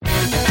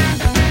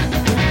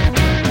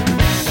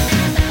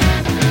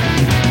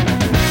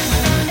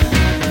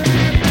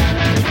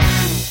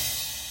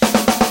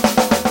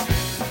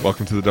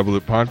Welcome to the Double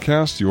Loop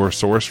Podcast, your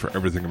source for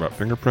everything about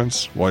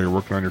fingerprints. While you're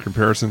working on your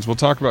comparisons, we'll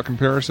talk about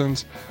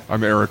comparisons.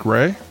 I'm Eric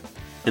Ray.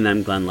 And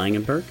I'm Glenn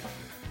Langenberg.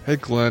 Hey,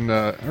 Glenn,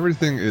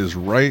 everything is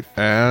right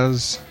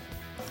as...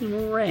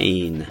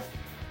 Rain.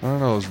 I don't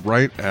know, is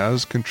right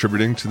as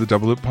contributing to the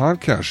Double Loop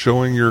Podcast,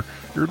 showing your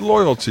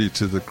loyalty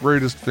to the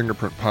greatest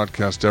fingerprint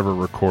podcast ever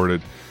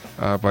recorded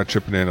by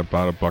chipping in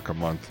about $1 a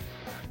month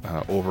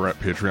over at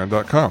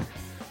patreon.com.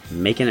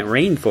 Making it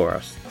rain for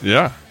us.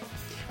 Yeah.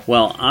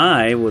 Well,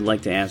 I would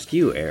like to ask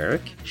you,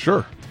 Eric.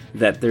 Sure.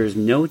 That there's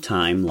no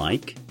time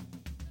like...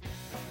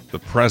 the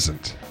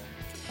present.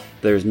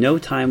 There's no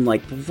time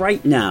like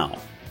right now,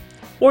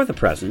 or the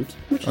present,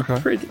 which is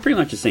pretty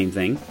much the same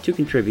thing, to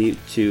contribute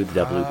to the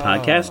Double Loop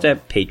Podcast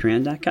at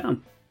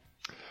patreon.com.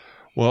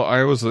 Well,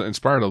 I was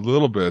inspired a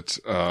little bit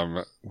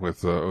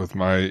with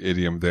my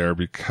idiom there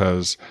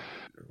because,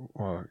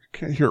 well, I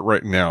can't hear it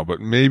right now,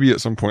 but maybe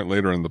at some point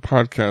later in the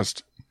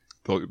podcast,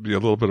 there'll be a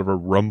little bit of a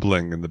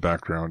rumbling in the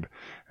background,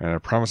 and I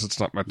promise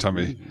it's not my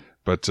tummy,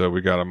 but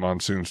we got a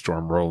monsoon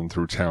storm rolling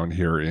through town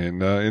here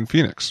in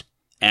Phoenix.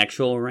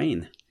 Actual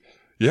rain.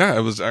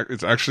 Yeah,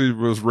 it actually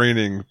was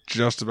raining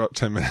just about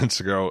 10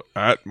 minutes ago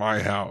at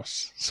my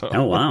house. So.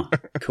 Oh, wow.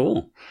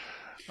 Cool.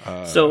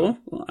 All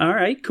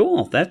right,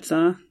 coung. That's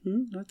a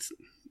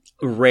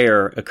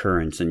rare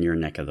occurrence in your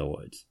neck of the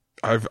woods.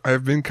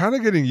 I've been kind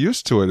of getting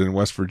used to it in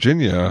West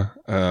Virginia.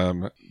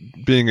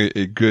 Being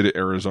a good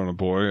Arizona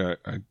boy,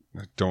 I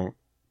don't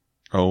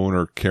own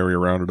or carry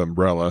around an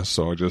umbrella,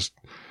 so I just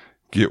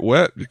get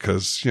wet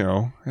because,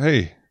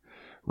 hey,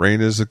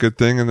 rain is a good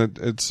thing and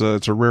it's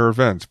a rare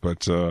event,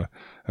 but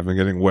I've been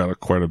getting wet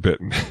quite a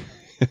bit in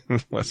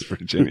West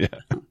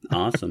Virginia.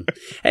 Awesome.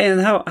 Hey,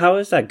 and how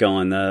is that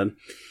going?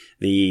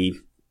 The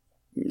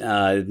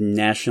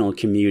national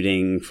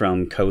commuting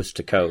from coast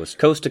to coast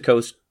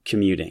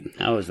commuting.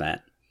 How is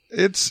that?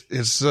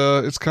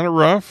 It's kind of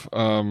rough.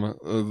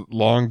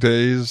 Long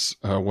days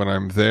when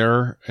I'm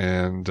there,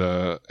 and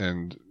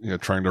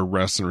trying to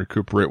rest and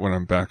recuperate when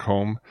I'm back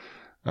home.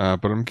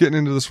 But I'm getting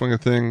into the swing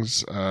of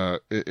things.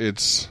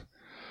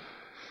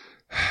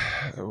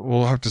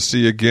 We'll have to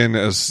see again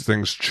as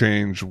things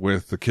change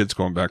with the kids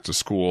going back to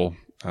school.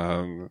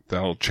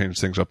 That'll change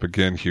things up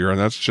again here, and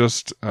that's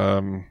just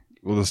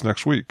this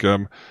next week.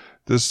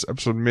 This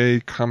episode may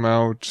come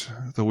out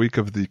the week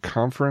of the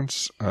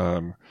conference.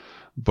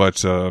 But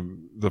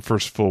the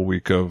first full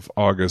week of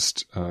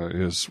August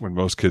is when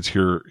most kids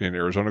here in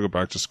Arizona go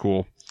back to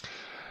school.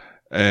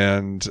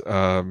 And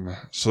so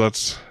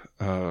that's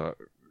my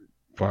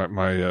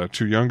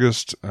two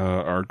youngest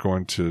are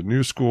going to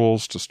new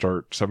schools to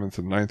start 7th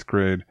and 9th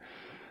grade.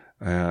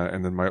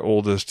 And then my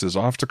oldest is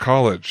off to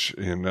college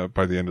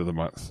by the end of the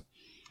month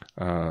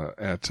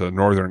at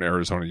Northern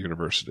Arizona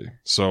University.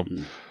 So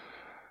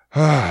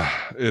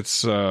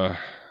it's I'm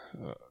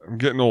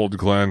getting old,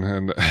 Glenn,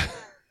 and...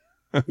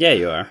 Yeah,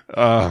 you are.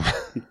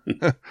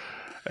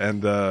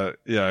 And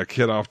a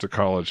kid off to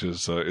college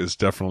is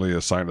definitely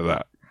a sign of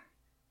that.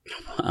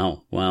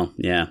 Oh, well,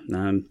 yeah.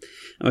 I'm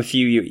a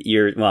few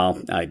years.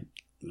 Well,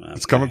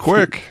 it's coming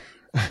quick.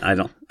 I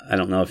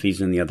don't know if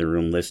he's in the other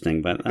room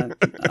listening, but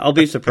I'll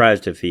be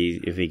surprised if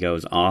he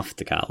goes off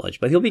to college.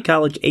 But he'll be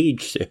college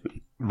age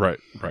soon. Right.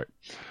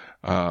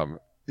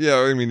 Yeah,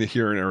 I mean,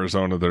 here in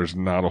Arizona, there's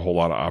not a whole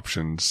lot of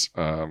options.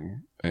 But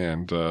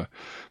I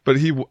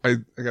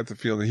got the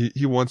feeling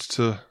he wants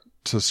to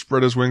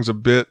spread his wings a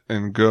bit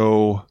and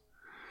go,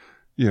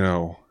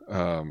 out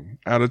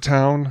of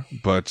town,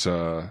 but,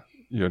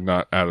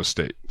 not out of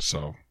state.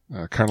 So,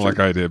 kind of like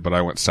I did, but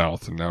I went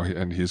south and now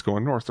he's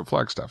going north to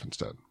Flagstaff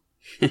instead.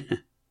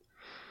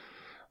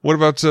 What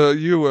about,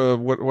 you?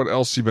 What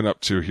else you been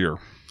up to here?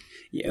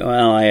 Yeah,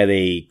 well, I had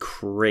a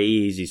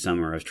crazy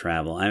summer of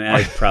travel.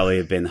 I probably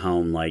have been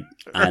home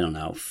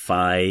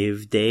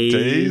 5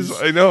 days.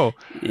 I know.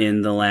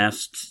 In the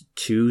last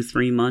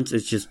 2-3 months,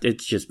 it's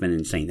just been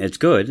insane. It's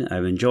good.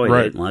 I've enjoyed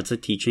it. Lots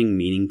of teaching,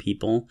 meeting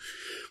people,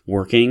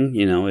 working.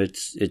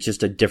 It's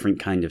just a different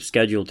kind of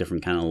schedule,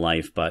 different kind of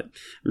life. But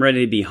I'm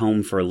ready to be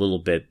home for a little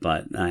bit.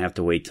 But I have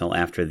to wait till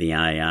after the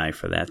II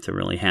for that to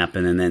really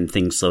happen, and then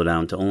things slow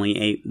down to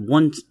only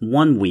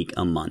one week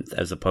a month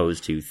as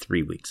opposed to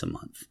 3 weeks a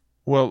month.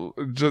 Well,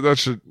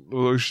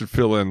 we should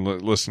fill in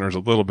listeners a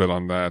little bit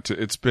on that.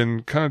 It's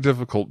been kind of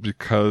difficult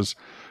because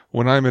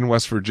when I'm in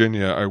West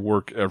Virginia, I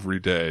work every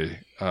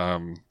day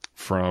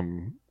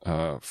from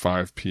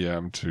 5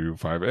 p.m. to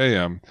 5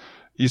 a.m.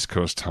 East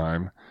Coast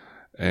time.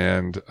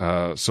 And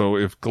so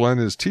if Glenn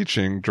is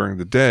teaching during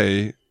the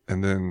day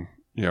and then,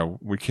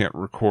 we can't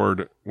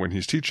record when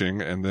he's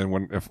teaching, and then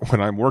when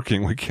I'm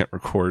working, we can't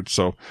record.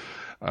 So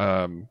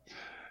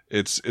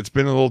It's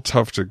been a little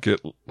tough to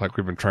get, like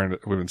we've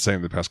been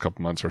saying the past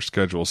couple months, our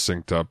schedules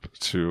synced up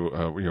to,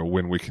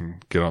 when we can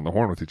get on the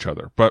horn with each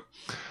other. But,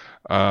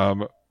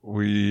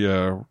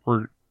 we're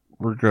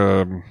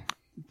going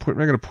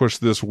to push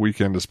this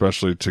weekend,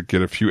 especially to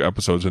get a few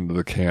episodes into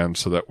the can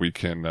so that we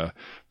can,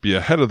 be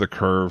ahead of the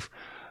curve.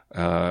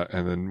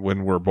 And then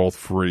when we're both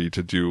free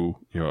to do,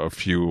 a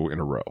few in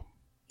a row.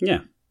 Yeah.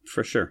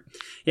 For sure.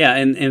 Yeah,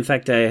 and in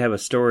fact, I have a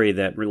story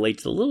that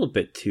relates a little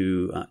bit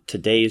to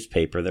today's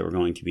paper that we're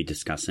going to be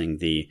discussing,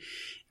 the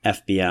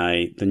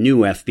new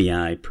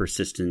FBI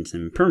Persistence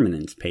and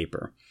Permanence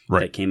paper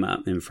that came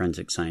out in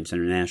Forensic Science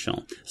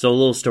International. So a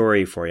little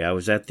story for you. I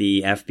was at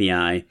the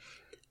FBI,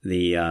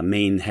 the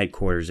main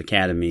headquarters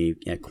academy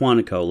at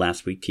Quantico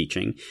last week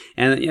teaching,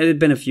 and it had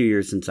been a few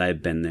years since I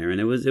had been there,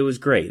 and it was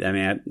great. I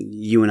mean,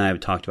 you and I have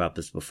talked about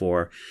this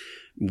before.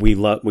 We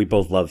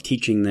both love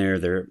teaching there.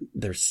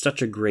 They're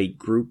such a great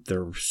group.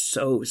 They're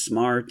so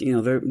smart. You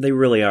know, they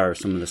really are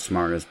some of the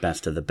smartest,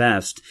 best of the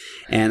best.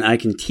 And I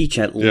can teach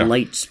at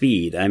light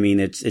speed. I mean,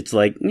 it's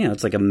like, you know,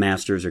 it's like a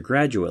master's or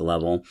graduate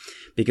level,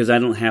 because I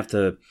don't have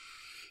to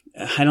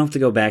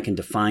go back and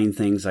define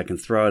things. I can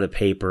throw out a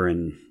paper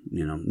and,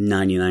 you know,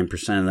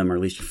 99% of them are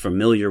at least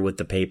familiar with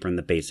the paper and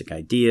the basic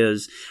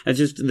ideas.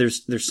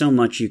 There's so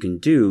much you can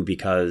do,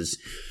 because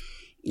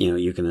you know,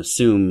 you can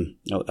assume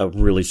a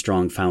really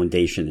strong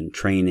foundation in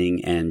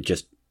training and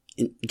just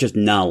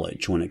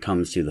knowledge when it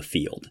comes to the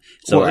field.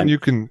 So, and you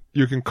can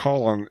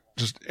call on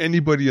just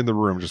anybody in the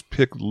room. Just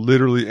pick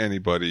literally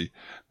anybody,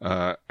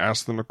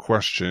 ask them a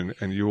question,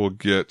 and you will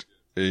get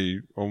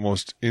a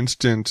almost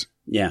instant,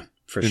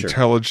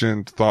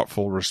 intelligent,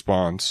 thoughtful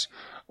response.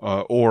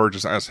 Or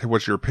just ask, hey,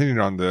 what's your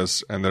opinion on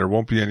this? And there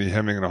won't be any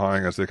hemming and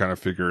hawing as they kind of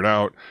figure it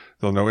out.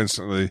 They'll know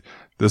instantly,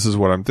 this is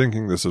what I'm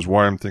thinking. This is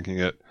why I'm thinking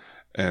it.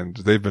 And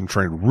they've been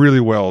trained really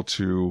well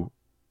to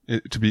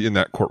be in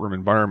that courtroom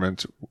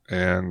environment,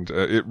 and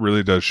it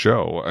really does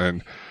show.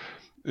 And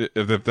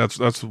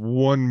that's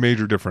one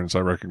major difference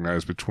I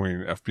recognize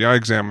between FBI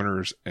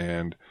examiners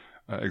and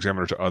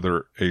examiners to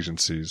other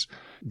agencies.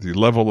 The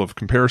level of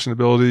comparison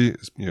ability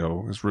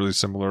is really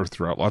similar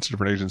throughout lots of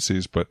different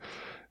agencies, but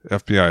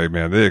FBI,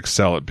 man, they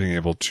excel at being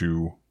able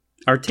to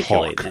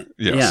articulate talk.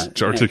 Yes,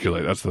 to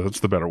articulate. That's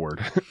the better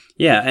word.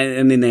 Yeah,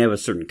 I mean, they have a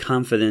certain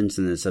confidence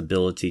in this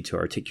ability to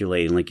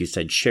articulate, and like you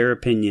said, share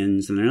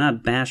opinions, and they're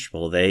not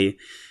bashful. They're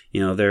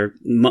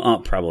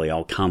probably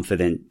all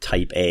confident,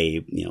 type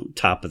A,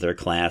 top of their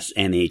class,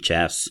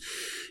 NHS,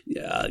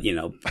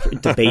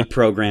 debate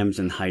programs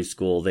in high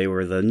school. They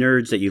were the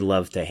nerds that you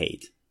love to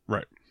hate.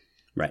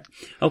 Right.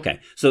 Okay.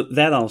 So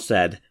that all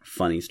said,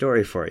 funny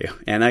story for you.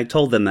 And I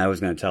told them I was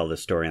going to tell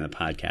this story on the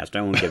podcast.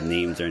 I won't give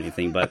names or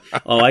anything, but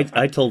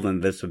I told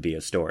them this would be a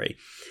story.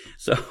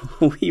 So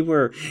we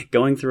were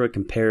going through a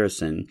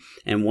comparison,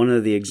 and one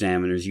of the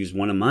examiners used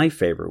one of my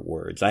favorite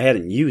words. I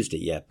hadn't used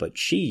it yet, but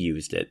she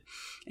used it.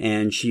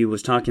 And she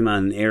was talking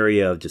about an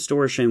area of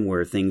distortion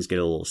where things get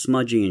a little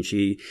smudgy, and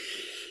she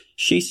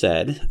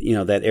said,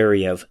 that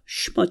area of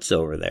schmutz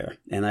over there.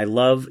 And I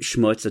love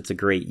schmutz. It's a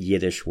great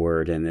Yiddish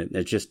word, and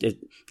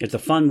it's a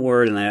fun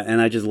word,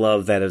 and I just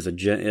love that as a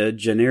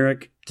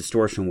generic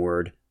distortion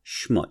word,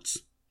 schmutz.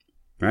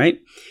 Right?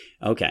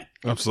 Okay.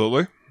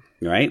 Absolutely.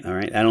 Right? All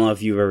right. I don't know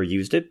if you've ever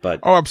used it, but...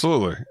 Oh,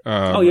 absolutely.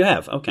 You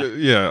have? Okay.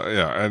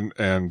 Yeah.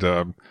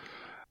 And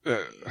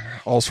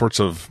all sorts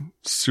of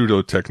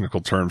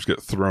pseudo-technical terms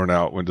get thrown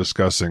out when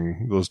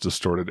discussing those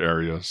distorted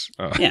areas.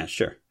 Yeah,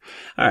 sure.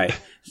 All right.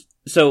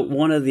 So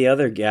one of the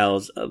other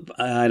gals,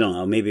 I don't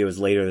know, maybe it was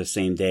later the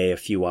same day, a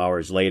few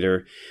hours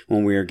later,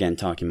 when we were again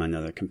talking about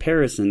another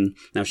comparison.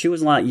 Now, she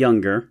was a lot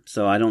younger,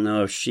 so I don't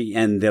know if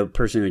and the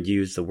person who had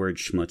used the word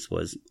schmutz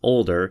was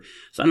older,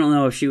 so I don't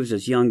know if she was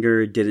just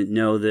younger, didn't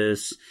know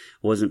this,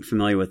 wasn't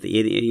familiar with the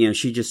idiom.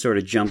 She just sort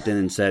of jumped in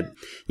and said,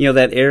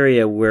 that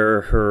area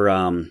where her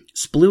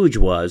splooge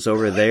was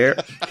over there.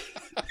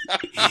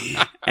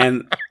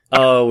 And...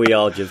 oh, we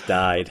all just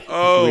died.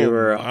 Oh, we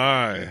were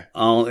my.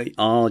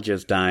 all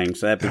just dying.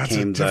 So that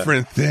became a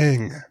different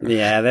thing.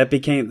 Yeah,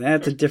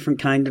 that's a different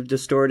kind of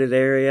distorted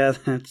area.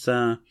 That's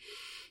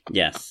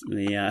yes,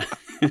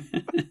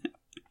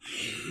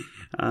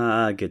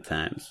 good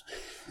times.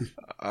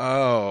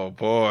 Oh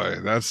boy,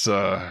 that's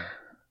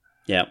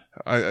yeah.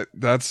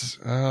 That's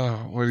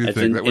what do you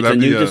think? It's a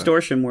new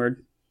distortion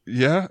word.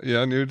 Yeah,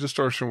 new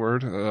distortion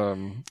word.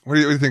 What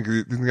do you think? Do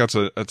you think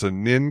that's a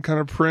nin kind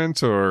of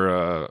print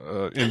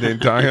or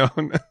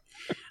indane-dione?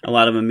 A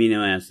lot of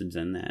amino acids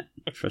in that,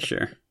 for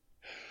sure.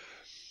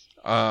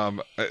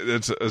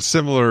 It's a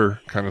similar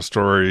kind of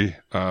story.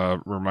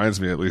 Reminds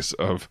me at least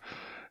of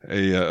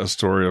a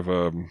story of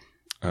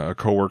a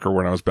coworker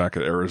when I was back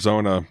at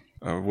Arizona.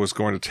 Was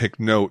going to take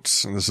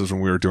notes, and this is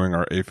when we were doing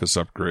our APHIS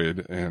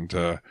upgrade,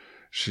 and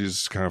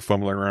she's kind of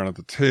fumbling around at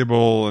the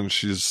table, and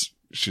she's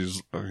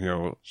she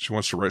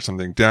wants to write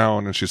something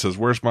down, and she says,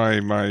 "Where's my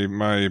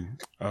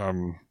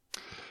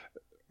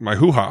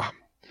hoo-ha?"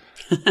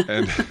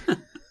 And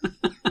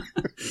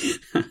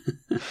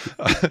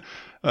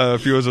a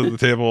few of us at the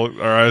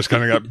table, our eyes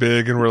kind of got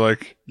big, and we're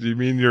like, "Do you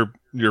mean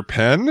your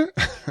pen?"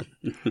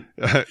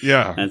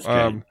 Yeah. That's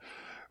great.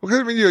 Because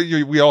I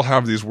mean, we all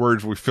have these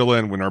words we fill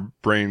in when our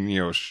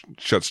brain,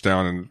 shuts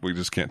down, and we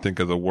just can't think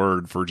of the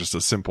word for just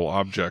a simple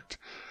object,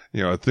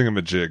 a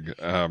thingamajig.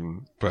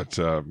 But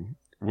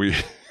we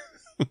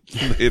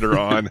later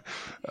on,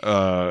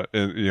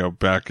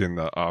 back in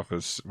the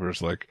office, we're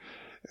just like,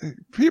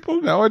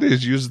 people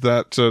nowadays use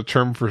that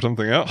term for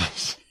something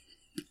else.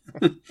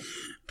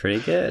 Pretty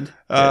good.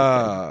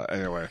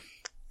 Anyway,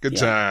 good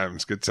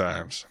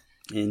times.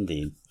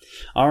 Indeed.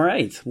 All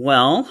right.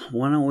 Well,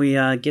 why don't we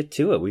get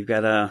to it? We've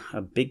got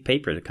a big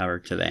paper to cover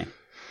today.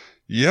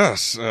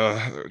 Yes,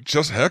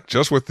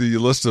 just with the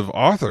list of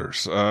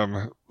authors.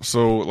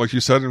 So like you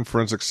said in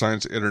Forensic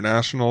Science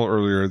International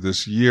earlier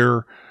this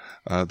year,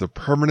 the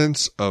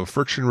permanence of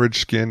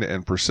friction-ridged skin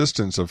and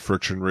persistence of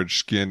friction-ridged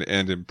skin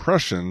and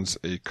impressions,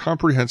 a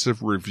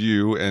comprehensive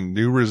review and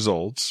new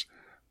results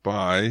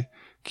by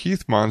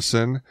Keith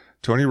Monson,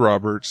 Tony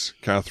Roberts,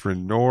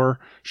 Catherine Knorr,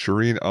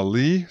 Shireen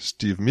Ali,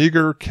 Steve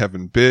Meager,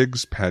 Kevin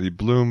Biggs, Patty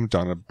Bloom,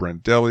 Donna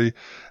Brandelli,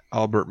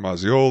 Albert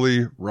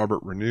Mazzioli,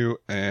 Robert Renew,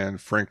 and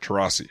Frank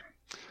Tarasi.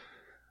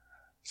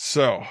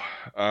 So,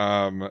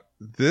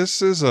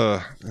 this is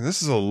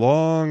a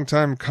long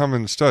time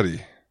coming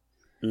study.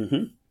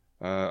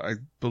 Mm-hmm. I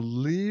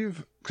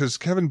believe because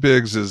Kevin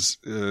Biggs is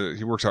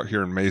he works out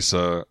here in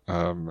Mesa.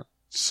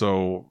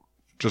 So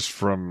just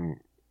from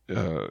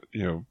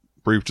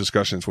brief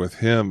discussions with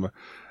him,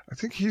 I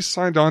think he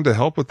signed on to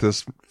help with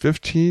this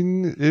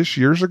 15-ish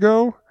years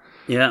ago.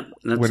 Yeah,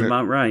 that's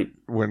about right.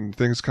 When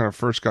things kind of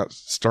first got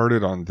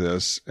started on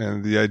this.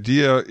 And the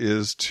idea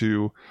is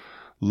to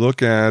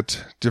look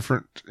at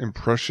different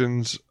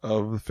impressions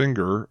of the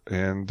finger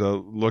and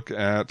look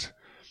at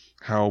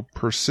how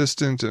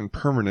persistent and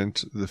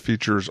permanent the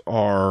features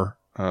are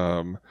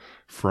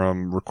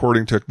from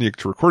recording technique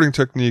to recording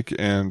technique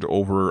and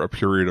over a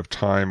period of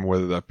time,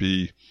 whether that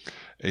be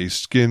a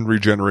skin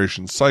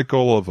regeneration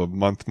cycle of a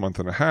month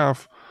and a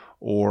half,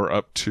 or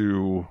up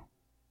to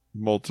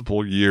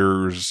multiple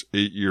years,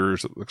 8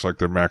 years. It looks like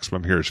their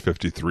maximum here is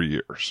 53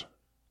 years.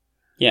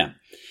 Yeah.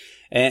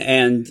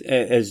 And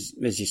as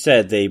you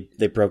said, they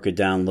broke it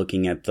down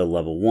looking at the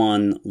level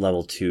 1,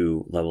 level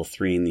 2, level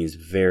 3, and these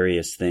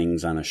various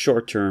things on a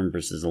short-term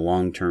versus a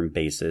long-term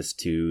basis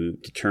to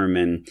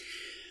determine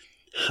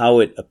how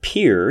it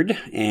appeared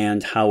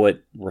and how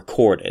it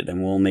recorded.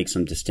 And we'll make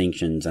some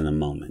distinctions in a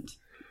moment.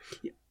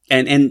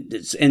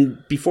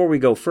 And before we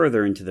go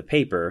further into the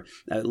paper,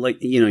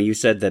 you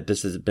said that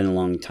this has been a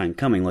long time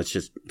coming. Let's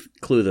just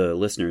clue the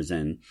listeners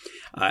in.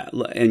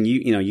 And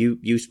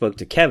you spoke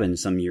to Kevin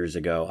some years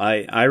ago.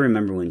 I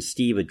remember when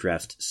Steve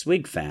addressed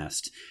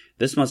SWIGFAST.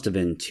 This must have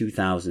been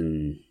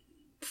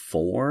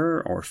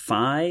 2004 or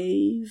 5,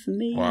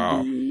 maybe.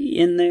 Wow.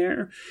 In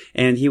there.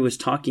 And he was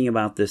talking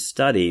about this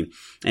study,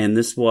 and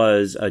this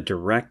was a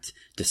direct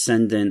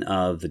descendant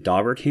of the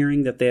Daubert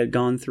hearing that they had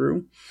gone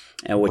through,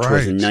 which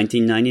was in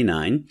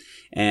 1999.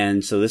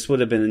 And so this would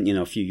have been,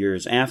 a few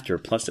years after.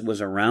 Plus, it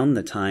was around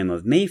the time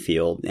of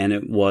Mayfield, and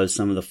it was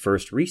some of the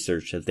first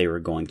research that they were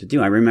going to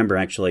do. I remember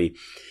actually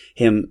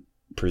him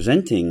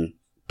presenting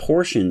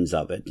portions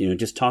of it,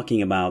 just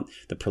talking about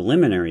the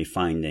preliminary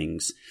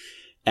findings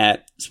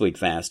at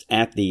SWIGFAST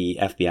at the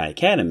FBI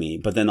Academy,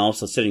 but then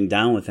also sitting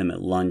down with him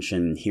at lunch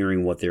and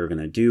hearing what they were going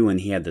to do.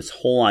 And he had this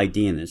whole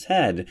idea in his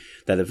head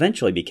that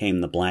eventually became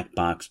the Black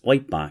Box,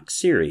 White Box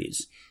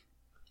series.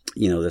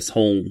 This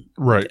whole,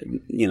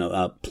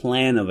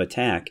 plan of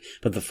attack.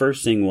 But the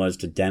first thing was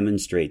to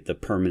demonstrate the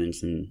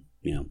permanence and,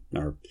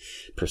 or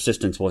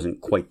persistence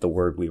wasn't quite the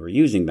word we were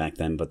using back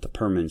then, but the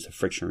permanence of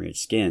friction-ridged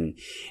skin.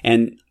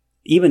 And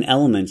even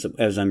elements,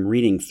 as I'm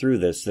reading through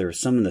this, there are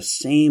some of the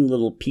same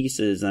little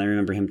pieces. And I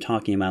remember him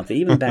talking about that.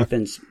 Even back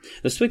then,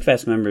 the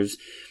SWIGFAST members,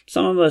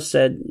 some of us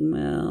said,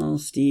 well,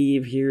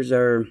 Steve, here's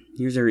our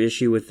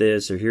issue with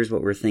this, or here's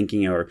what we're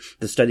thinking, or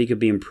the study could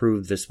be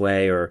improved this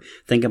way, or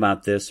think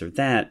about this or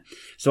that.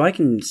 So I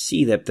can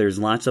see that there's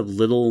lots of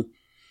little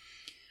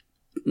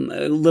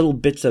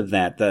bits of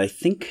that I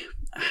think,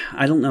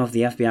 I don't know if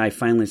the FBI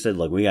finally said,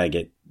 look, we got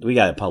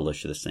to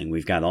publish this thing.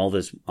 We've got all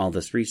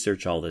this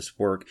research, all this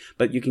work,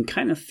 but you can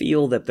kind of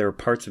feel that there are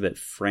parts of it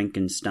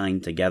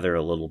Frankenstein together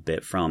a little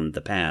bit from the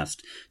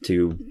past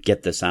to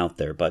get this out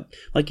there. But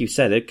like you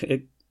said,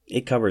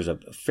 it covers a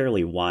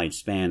fairly wide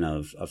span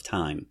of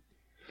time.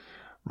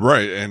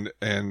 Right.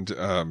 And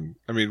I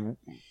mean,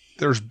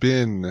 there's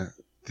been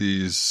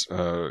these,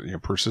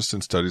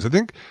 persistent studies. I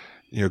think,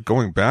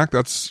 going back,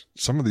 that's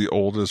some of the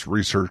oldest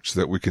research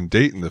that we can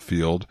date in the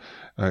field,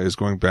 is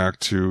going back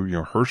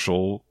to,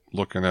 Herschel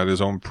looking at his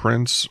own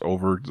prints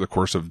over the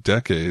course of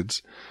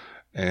decades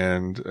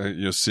and,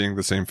 seeing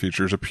the same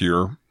features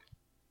appear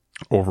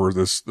over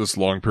this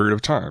long period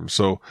of time.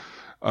 So,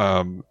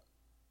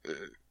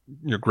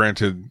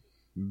 granted,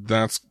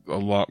 that's a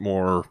lot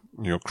more,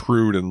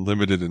 crude and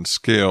limited in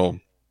scale.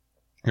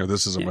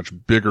 This is a much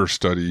bigger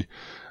study,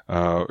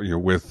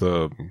 with,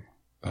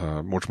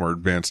 much more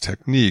advanced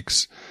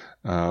techniques.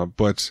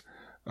 But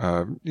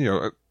I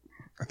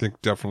think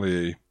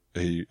definitely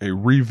a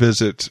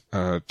revisit,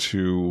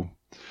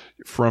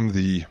 from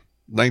the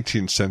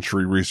 19th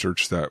century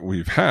research that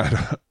we've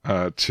had,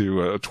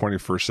 to a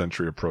 21st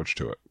century approach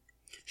to it.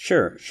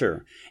 Sure.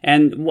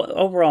 And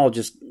overall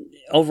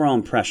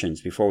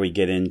impressions before we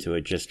get into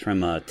it, just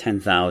from a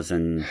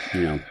 10,000,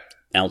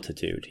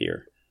 altitude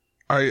here.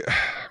 I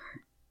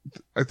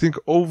think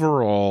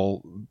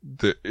overall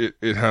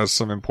it has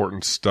some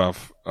important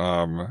stuff,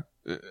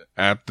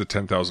 at the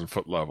 10,000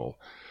 foot level.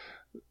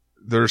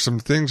 there are some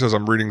things as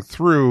I'm reading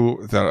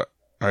through that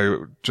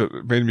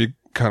made me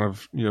kind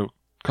of,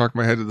 cock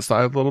my head to the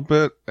side a little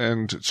bit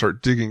and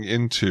start digging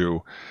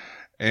into.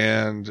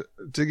 And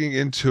digging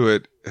into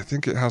it, I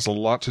think it has a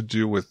lot to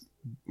do with,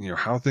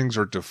 how things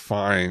are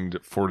defined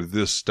for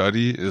this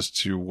study as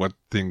to what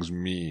things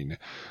mean.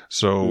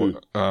 So,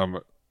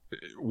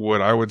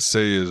 what I would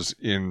say is,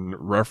 in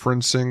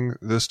referencing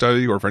this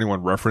study, or if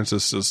anyone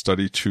references this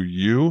study to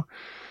you,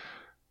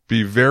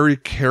 be very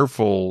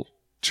careful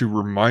to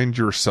remind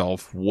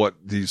yourself what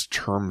these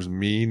terms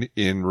mean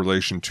in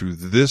relation to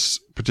this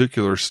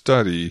particular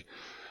study,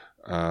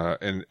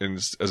 and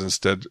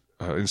instead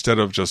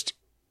of just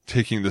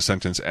taking the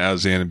sentence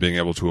as in and being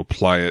able to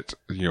apply it,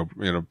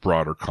 in a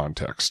broader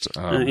context.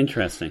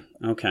 Interesting.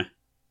 Okay.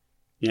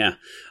 Yeah.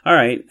 All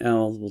right.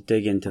 We'll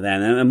dig into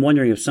that. And I'm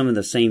wondering if some of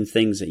the same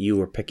things that you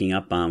were picking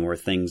up on were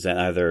things that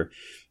either,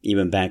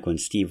 even back when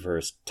Steve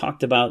first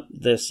talked about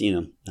this,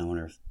 I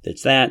wonder if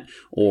it's that,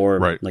 or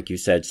right, like you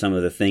said, some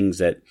of the things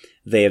that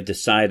they have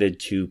decided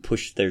to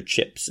push their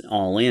chips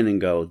all in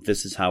and go,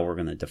 this is how we're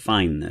going to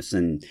define this,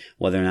 and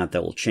whether or not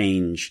that will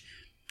change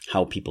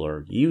how people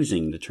are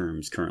using the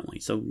terms currently.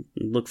 So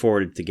look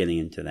forward to getting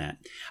into that.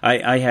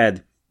 I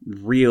had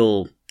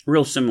real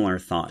similar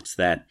thoughts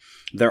that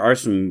there are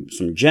some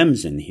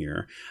gems in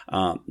here.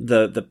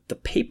 The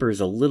paper is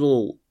a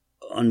little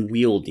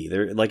unwieldy.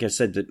 There, like I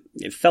said,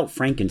 it felt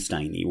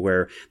Frankenstein-y,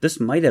 where this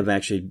might have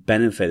actually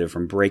benefited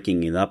from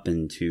breaking it up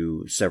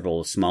into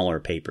several smaller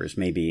papers,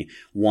 maybe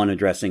one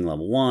addressing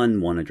level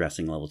 1, one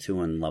addressing level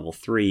 2, and level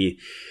 3.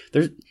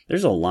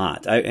 There's a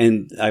lot.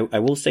 I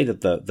will say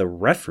that the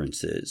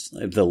references,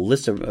 the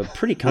list are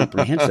pretty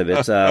comprehensive.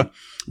 It's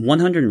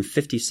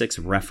 156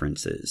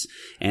 references.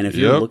 And if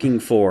you're looking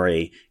for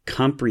a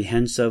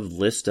comprehensive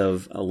list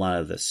of a lot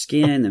of the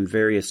skin and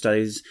various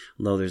studies,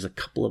 although there's a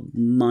couple of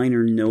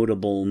minor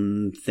notable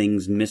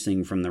things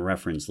missing from the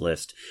reference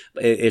list,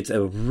 it's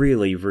a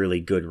really,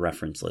 really good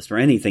reference list for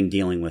anything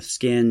dealing with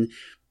skin,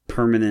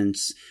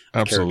 permanence,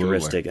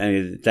 characteristic. I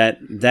mean,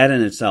 that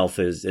in itself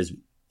is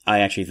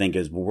I actually think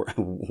is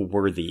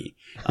worthy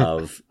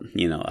of,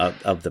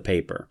 of the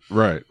paper.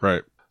 Right.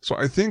 So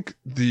I think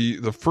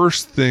the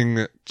first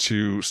thing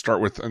to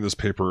start with in this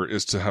paper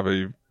is to have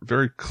a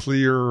very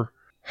clear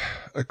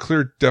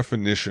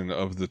definition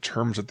of the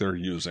terms that they're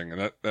using.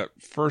 And that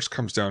first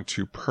comes down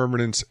to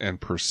permanence and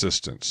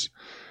persistence.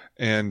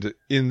 And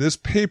in this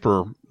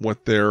paper,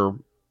 what they're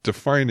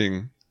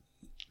defining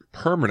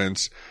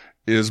permanence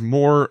is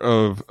more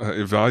of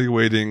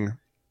evaluating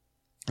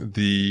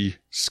the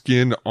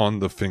skin on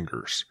the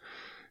fingers.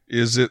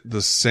 Is it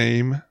the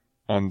same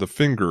on the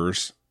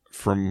fingers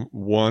from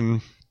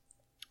one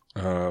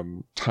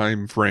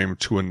time frame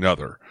to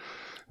another?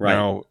 Right.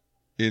 Now,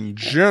 in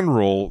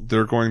general,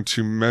 they're going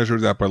to measure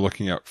that by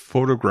looking at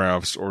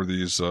photographs or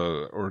these,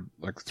 or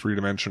like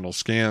 3-dimensional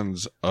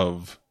scans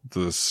of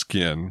the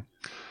skin.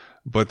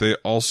 But they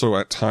also,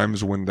 at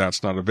times when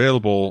that's not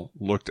available,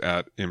 looked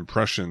at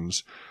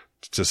impressions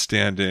to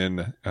stand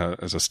in,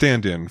 as a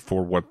stand-in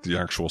for what the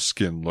actual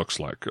skin looks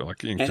like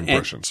ink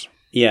impressions.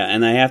 Yeah,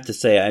 and I have to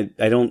say,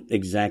 I don't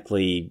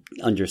exactly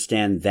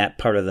understand that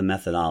part of the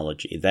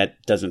methodology.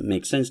 That doesn't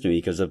make sense to me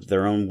because of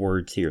their own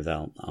words here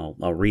that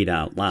I'll read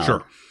out loud.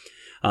 Sure.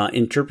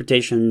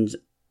 Interpretations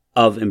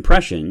of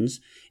impressions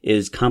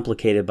is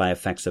complicated by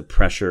effects of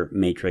pressure,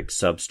 matrix,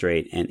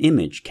 substrate, and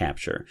image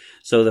capture.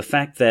 So the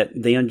fact that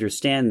they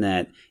understand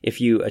that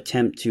if you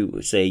attempt to,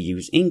 say,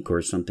 use ink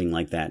or something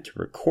like that to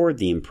record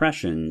the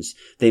impressions,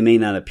 they may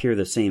not appear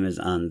the same as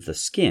on the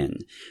skin.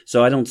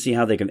 So I don't see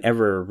how they can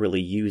ever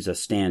really use a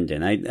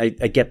stand-in. I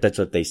get that's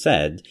what they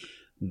said.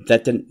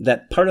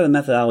 That part of the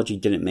methodology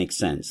didn't make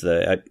sense.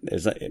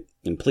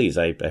 And please,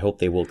 I hope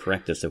they will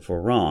correct us if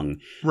we're wrong.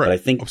 Right. But I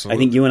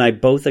think you and I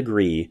both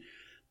agree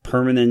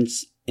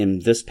permanence in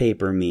this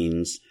paper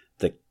means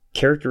the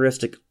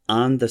characteristic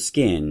on the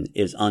skin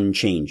is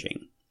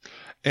unchanging.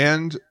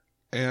 And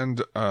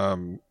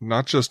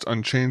not just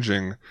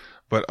unchanging,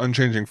 but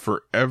unchanging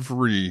for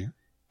every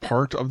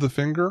part of the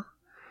finger.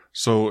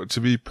 So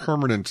to be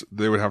permanent,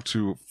 they would have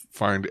to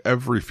find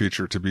every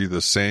feature to be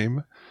the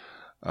same.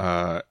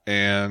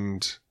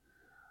 And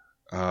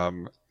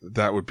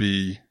that would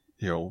be,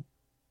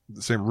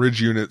 the same ridge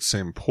unit,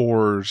 same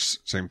pores,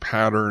 same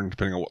pattern,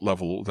 depending on what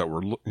level that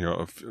we're,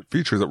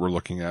 feature that we're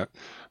looking at,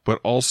 but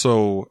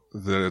also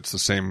that it's the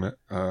same,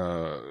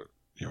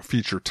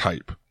 feature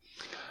type.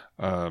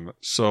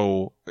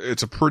 So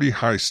it's a pretty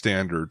high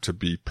standard to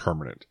be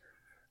permanent.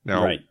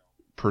 Now, right.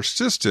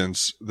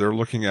 Persistence, they're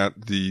looking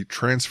at the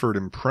transferred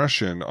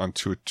impression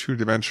onto a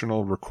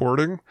 2-dimensional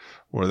recording,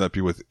 whether that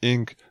be with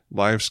ink,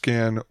 live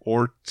scan,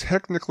 or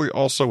technically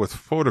also with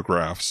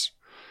photographs.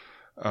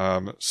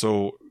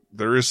 So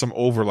there is some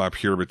overlap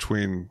here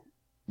between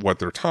what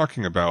they're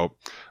talking about,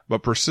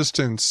 but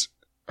persistence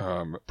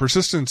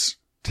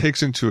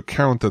takes into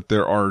account that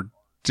there are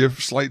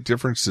slight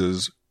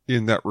differences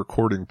in that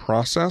recording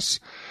process.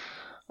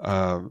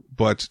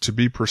 But to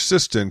be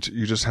persistent,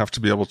 you just have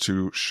to be able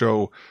to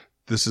show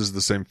this is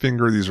the same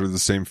finger, these are the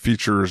same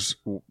features,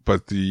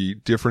 but the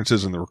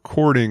differences in the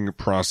recording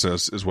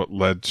process is what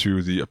led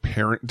to the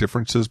apparent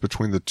differences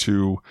between the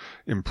two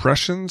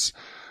impressions,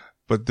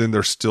 but then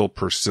they're still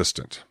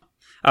persistent.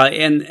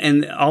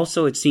 And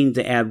also it seemed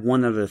to add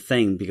one other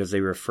thing, because they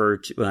refer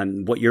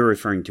to what you're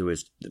referring to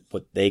is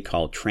what they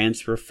call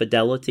transfer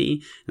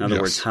fidelity. In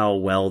other words, how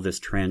well this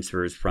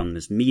transfers from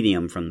this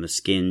medium, from the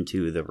skin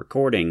to the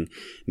recording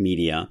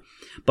media.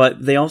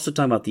 But they also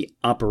talk about the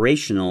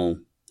operational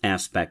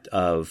aspect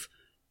of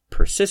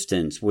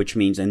persistence, which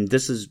means, and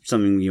this is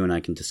something you and I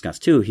can discuss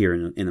too here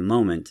in a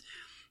moment,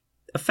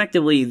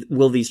 effectively,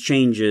 will these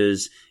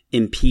changes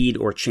impede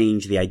or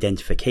change the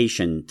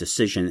identification,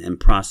 decision, and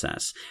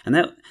process? And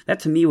that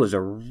to me was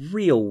a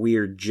real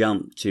weird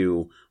jump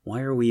to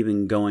why are we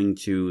even going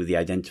to the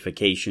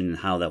identification and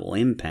how that will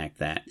impact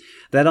that.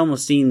 That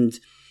almost seemed,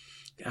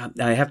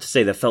 I have to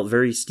say, that felt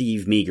very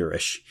Steve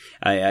Meagher-ish.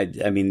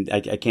 I mean,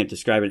 I can't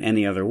describe it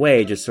any other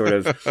way, just sort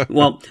of,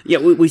 well, yeah,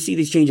 we see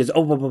these changes,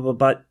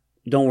 but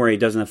don't worry, it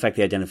doesn't affect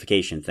the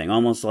identification thing.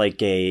 Almost like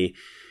a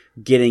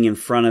getting in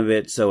front of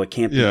it so it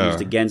can't be used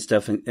against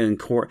stuff in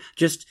court.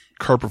 Just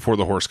cart before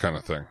the horse kind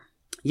of thing.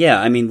 Yeah,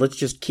 I mean, let's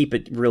just keep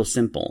it real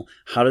simple.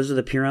 How does it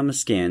appear on the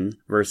skin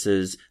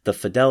versus the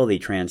fidelity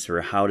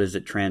transfer? How does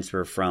it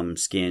transfer from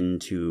skin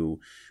to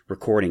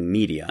recording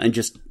media? And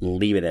just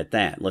leave it at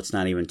that. Let's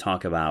not even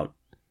talk about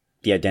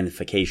the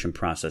identification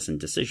process and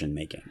decision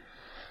making.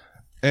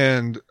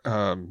 And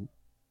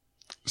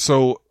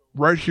so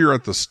right here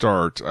at the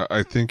start,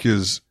 I think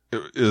is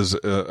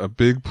a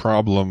big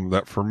problem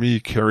that for me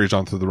carries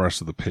on through the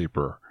rest of the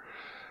paper.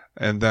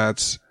 And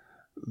that's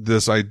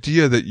this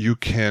idea that you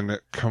can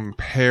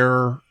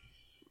compare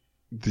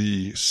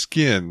the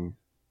skin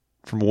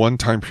from one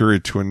time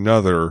period to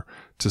another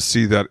to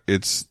see that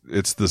it's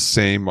the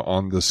same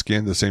on the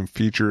skin, the same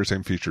feature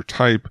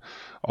type,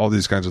 all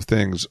these kinds of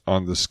things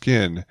on the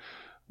skin.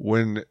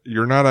 When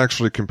you're not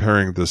actually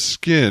comparing the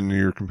skin,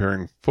 you're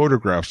comparing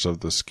photographs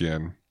of the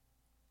skin,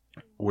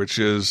 which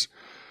is,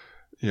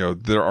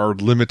 there are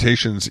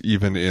limitations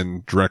even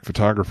in direct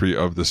photography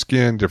of the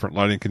skin. Different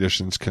lighting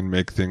conditions can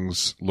make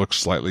things look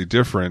slightly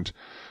different.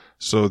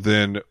 So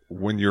then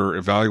when you're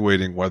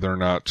evaluating whether or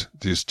not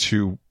these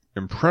two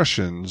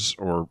impressions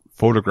or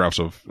photographs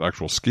of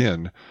actual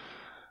skin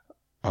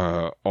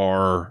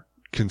are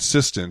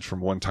consistent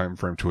from one time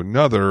frame to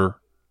another,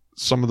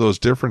 some of those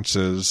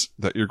differences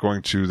that you're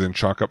going to then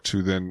chalk up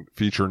to then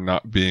feature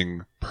not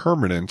being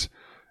permanent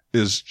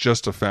is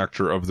just a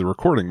factor of the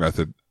recording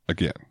method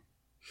again.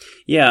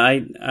 Yeah,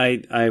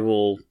 I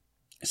will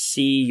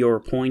see your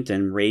point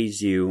and raise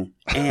you.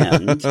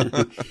 And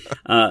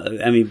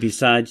I mean,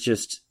 besides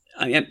just,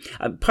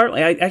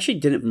 partly, I actually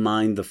didn't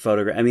mind the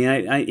photograph. I mean,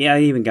 I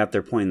even got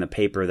their point in the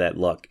paper that,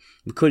 look,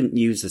 we couldn't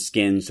use the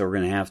skin, so we're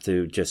going to have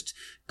to just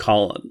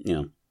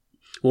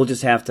we'll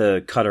just have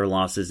to cut our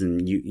losses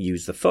and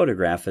use the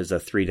photograph as a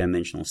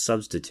three-dimensional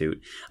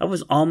substitute. I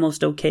was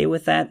almost okay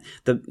with that.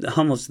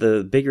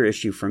 The bigger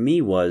issue for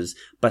me was,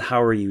 but how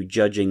are you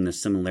judging the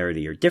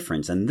similarity or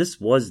difference? And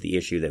this was the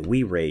issue that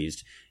we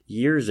raised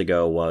years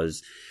ago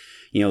was,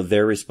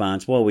 their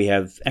response, well, we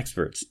have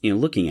experts,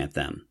 looking at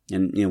them.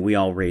 And, we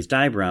all raised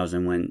eyebrows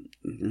and went,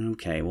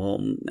 okay,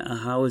 well,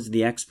 how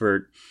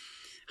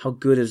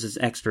good is this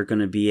expert going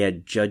to be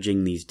at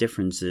judging these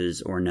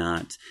differences or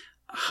not?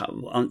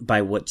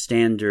 By what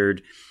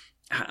standard?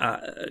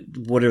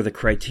 What are the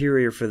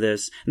criteria for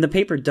this? And the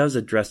paper does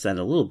address that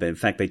a little bit. In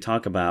fact, they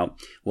talk about,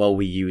 well,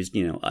 we used,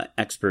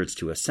 experts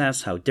to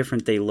assess how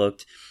different they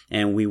looked.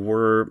 And we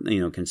were,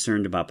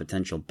 concerned about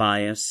potential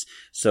bias.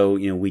 So,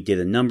 we did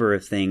a number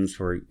of things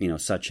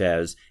such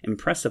as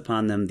impress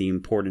upon them the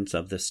importance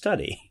of the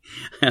study.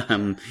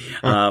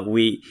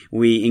 We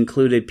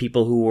included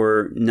people who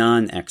were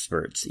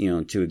non-experts,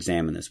 to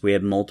examine this. We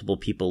had multiple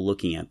people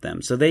looking at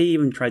them. So they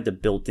even tried to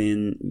build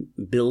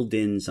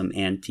in some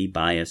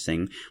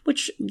anti-biasing,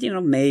 which,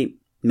 may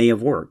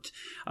have worked.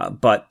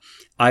 But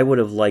I would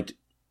have liked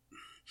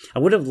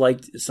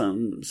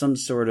some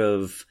sort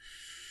of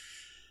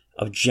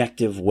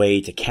objective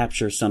way to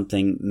capture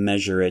something,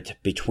 measure it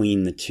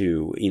between the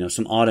two,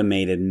 some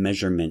automated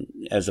measurement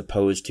as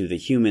opposed to the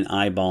human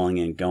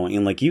eyeballing and going,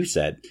 and like you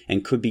said,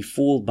 and could be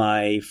fooled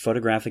by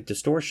photographic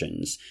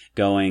distortions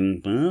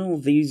going, well,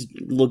 these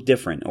look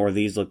different or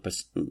these look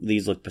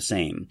the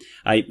same.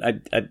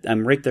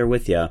 I'm right there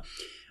with you.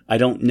 I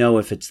don't know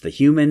if it's the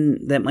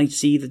human that might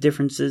see the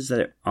differences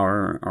that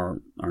are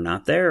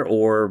not there,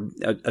 or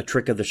a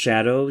trick of the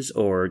shadows,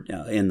 or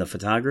in the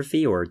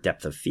photography, or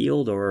depth of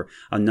field, or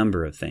a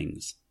number of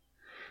things.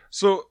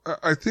 So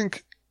I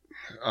think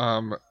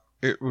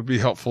it would be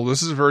helpful.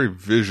 This is a very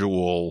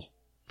visual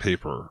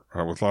paper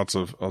with lots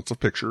of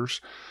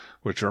pictures,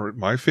 which are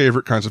my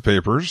favorite kinds of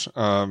papers.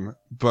 So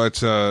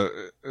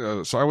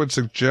I would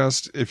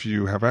suggest, if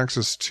you have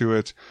access to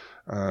it,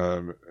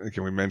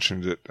 again, we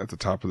mentioned it at the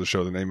top of the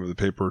show, the name of the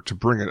paper, to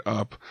bring it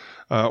up.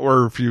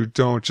 Or if you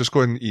don't, just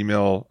go ahead and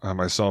email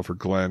myself or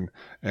Glenn,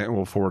 and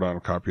we'll forward on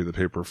a copy of the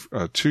paper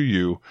to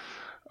you.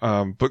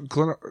 But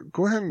Glenn,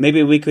 go ahead.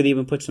 Maybe we could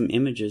even put some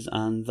images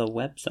on the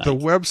website.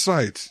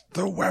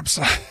 The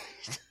website.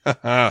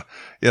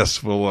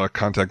 Yes, we'll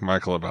contact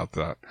Michael about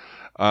that.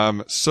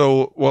 Either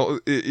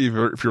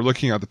if you're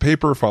looking at the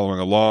paper, following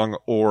along,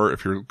 or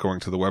if you're going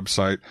to the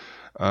website,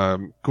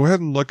 go ahead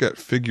and look at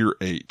Figure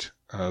 8.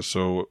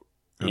 It'll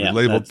be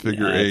labeled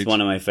Figure 8. It's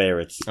one of my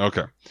favorites.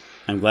 Okay.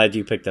 I'm glad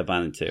you picked up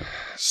on it too.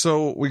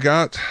 So we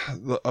got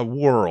a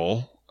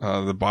whorl.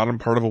 The bottom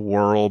part of a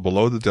whorl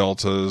below the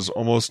deltas,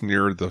 almost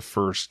near the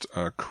first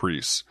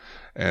crease.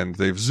 And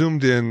they've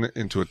zoomed in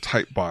into a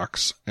tight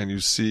box, and you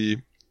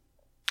see...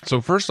 So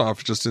first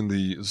off, just in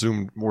the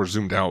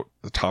zoomed out,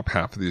 the top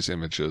half of these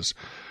images,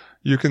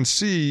 you can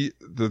see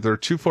that there are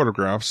two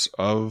photographs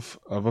of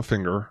a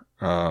finger.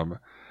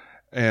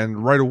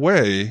 And right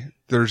away,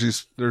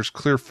 there's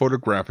clear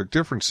photographic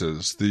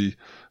differences. The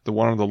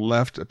one on the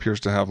left appears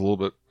to have a little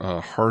bit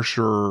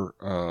harsher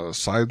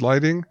side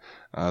lighting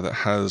that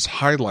has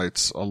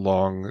highlights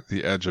along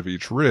the edge of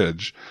each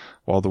ridge,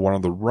 while the one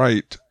on the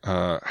right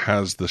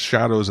has the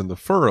shadows and the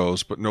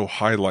furrows, but no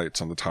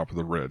highlights on the top of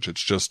the ridge.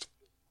 It's just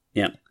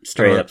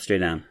straight up, straight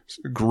down,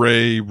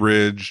 gray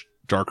ridge,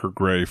 darker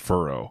gray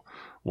furrow.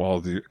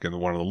 While the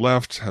one on the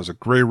left has a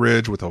gray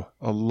ridge with a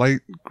light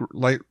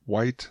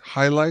white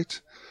highlight,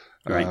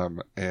 right.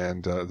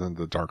 And then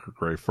the darker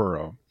gray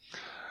furrow.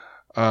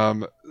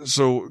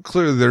 So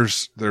clearly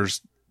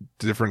there's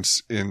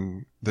difference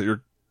in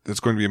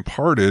that's going to be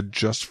imparted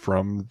just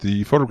from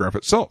the photograph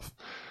itself.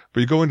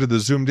 But you go into the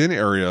zoomed in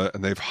area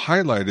and they've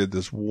highlighted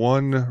this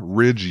one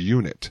ridge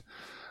unit.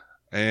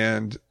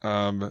 And,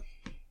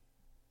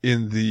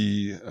 in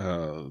the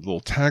little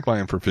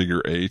tagline for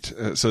Figure 8,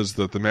 it says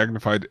that the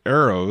magnified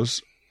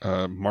arrows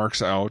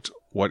marks out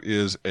what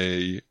is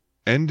a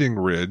ending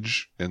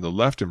ridge in the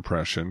left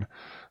impression,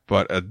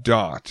 but a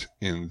dot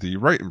in the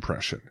right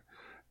impression.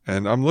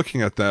 And I'm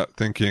looking at that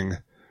thinking,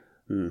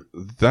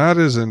 that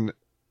is an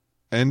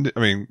end.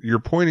 I mean, you're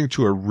pointing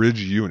to a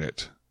ridge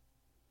unit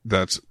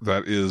that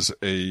is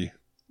in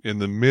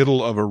the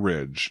middle of a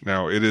ridge.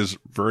 Now, it is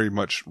very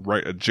much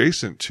right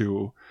adjacent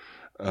to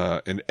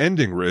an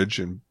ending ridge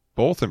in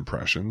both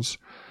impressions.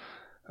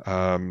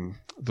 The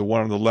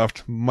one on the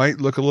left might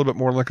look a little bit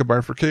more like a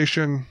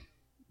bifurcation.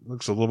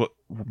 Looks a little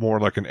bit more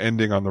like an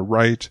ending on the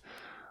right.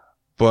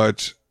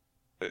 But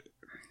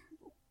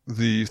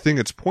the thing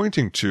it's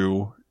pointing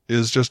to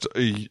is just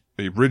a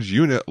ridge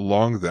unit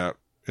along that,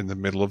 in the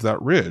middle of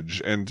that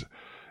ridge. And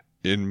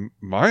in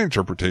my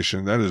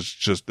interpretation, that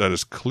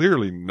is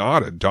clearly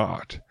not a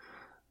dot.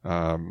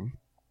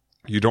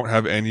 You don't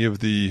have any of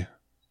the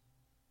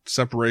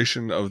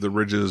separation of the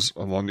ridges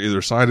along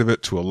either side of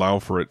it to allow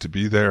for it to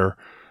be there.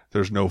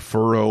 There's no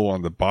furrow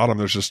on the bottom.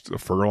 There's just a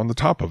furrow on the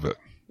top of it.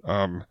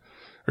 Are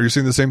you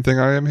seeing the same thing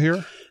I am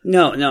here?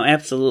 No,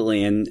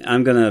 absolutely. And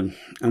I'm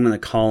gonna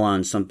call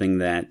on something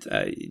that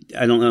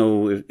I don't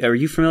know. Are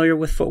you familiar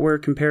with footwear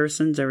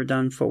comparisons? Ever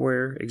done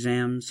footwear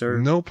exams or?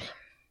 Nope.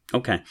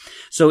 Okay.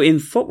 So in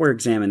footwear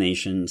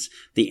examinations,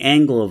 the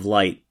angle of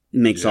light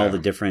makes all the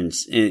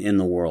difference in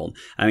the world.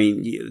 I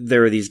mean,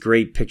 there are these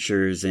great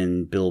pictures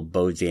in Bill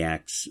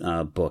Boziak's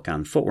book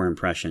on footwear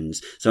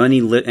impressions. So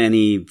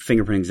any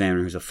fingerprint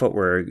examiner who's a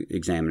footwear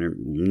examiner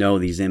know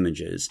these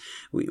images.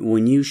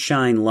 When you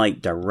shine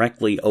light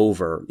directly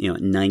over,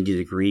 90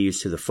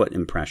 degrees to the foot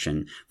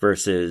impression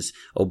versus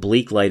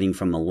oblique lighting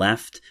from the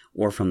left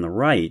or from the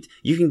right,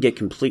 you can get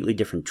completely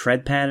different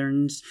tread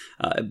patterns,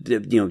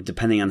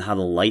 depending on how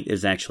the light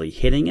is actually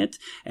hitting it.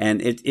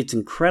 And it's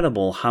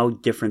incredible how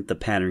different the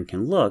pattern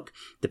can look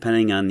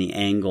depending on the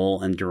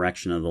angle and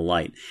direction of the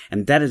light.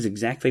 And that is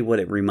exactly what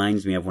it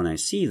reminds me of when I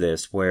see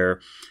this,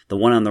 where the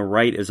one on the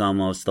right is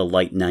almost the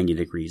light 90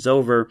 degrees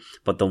over,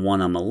 but the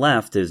one on the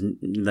left is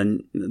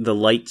the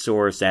light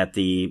source at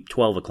the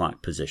 12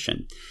 o'clock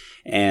position.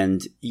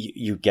 And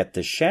you get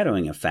the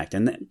shadowing effect.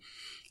 And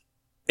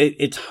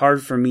it's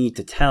hard for me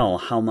to tell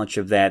how much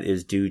of that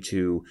is due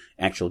to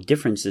actual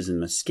differences in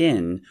the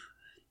skin,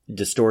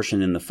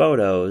 distortion in the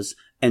photos,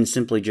 and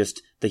simply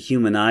just the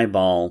human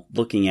eyeball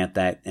looking at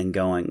that and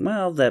going,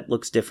 well, that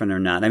looks different or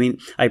not. I mean,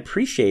 I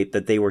appreciate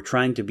that they were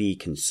trying to be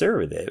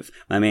conservative.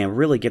 I mean, I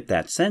really get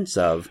that sense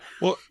of...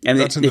 Well, and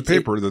that's in the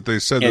paper that they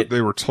said that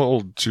they were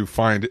told to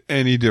find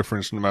any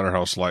difference no matter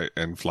how slight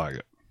and flag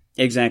it.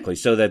 Exactly,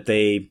 so that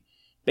they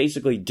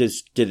basically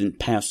just didn't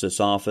pass this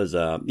off as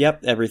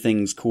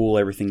everything's cool,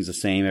 everything's the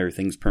same,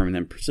 everything's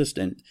permanent,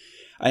 persistent.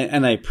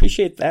 And I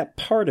appreciate that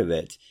part of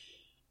it.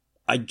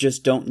 I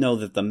just don't know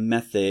that the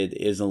method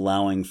is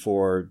allowing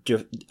for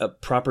a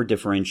proper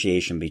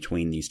differentiation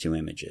between these two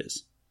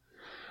images.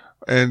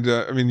 And,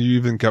 you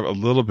even got a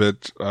little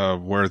bit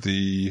where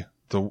the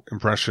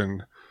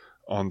impression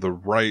on the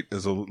right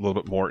is a little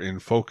bit more in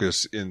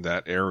focus in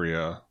that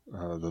area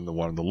than the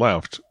one on the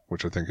left,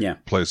 which I think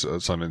plays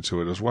some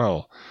into it as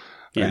well.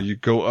 Yeah. You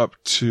go up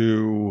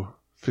to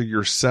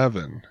Figure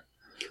 7.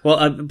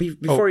 Well,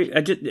 before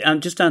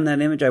just on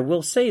that image, I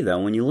will say though,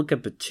 when you look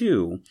at the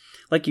two,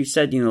 like you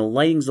said, the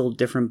lighting's a little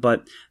different,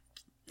 but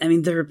I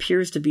mean, there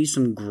appears to be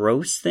some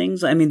gross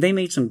things. I mean, they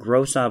made some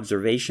gross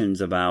observations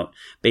about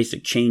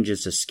basic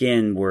changes to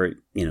skin where it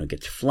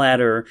gets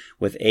flatter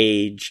with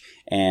age,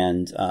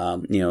 and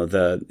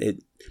the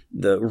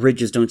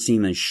ridges don't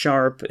seem as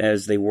sharp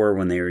as they were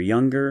when they were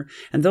younger.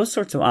 And those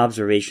sorts of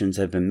observations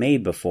have been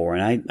made before,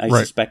 and I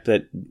suspect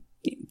that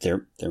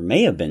there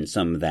may have been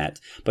some of that.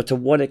 But to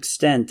what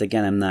extent,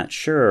 again, I'm not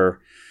sure,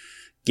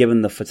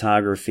 given the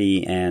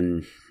photography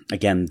and,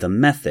 again, the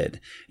method.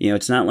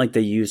 It's not like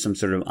they use some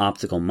sort of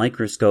optical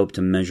microscope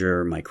to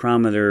measure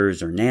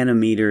micrometers or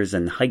nanometers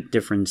and height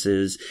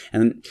differences.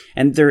 And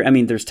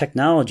there's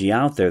technology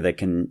out there that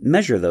can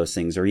measure those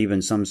things, or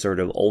even some sort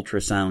of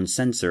ultrasound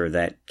sensor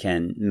that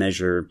can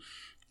measure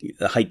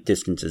the height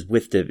distances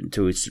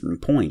to certain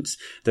points.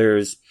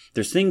 There's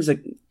things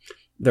that,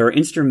 there are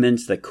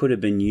instruments that could have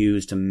been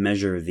used to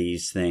measure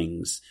these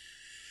things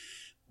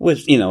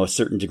with, a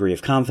certain degree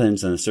of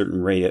confidence and a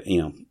certain rate of,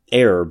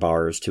 error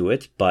bars to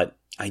it. But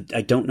I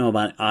don't know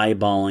about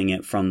eyeballing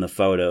it from the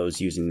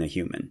photos using the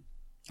human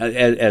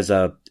as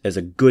a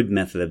good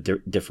method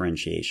of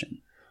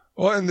differentiation.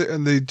 Well,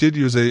 and they did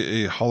use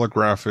a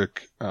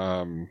holographic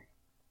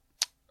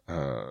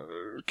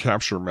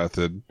capture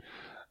method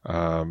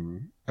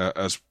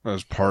as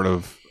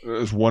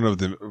one of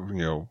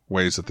the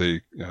ways that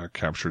they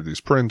captured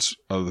these prints,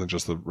 other than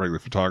just the regular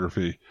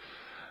photography.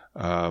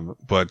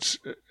 But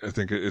I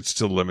think it's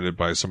still limited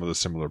by some of the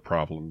similar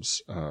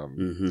problems.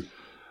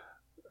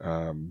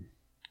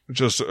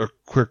 Just a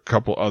quick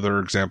couple other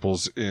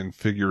examples in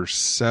Figure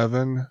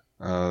 7.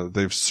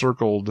 They've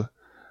circled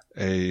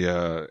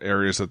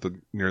areas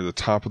near the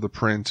top of the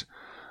print,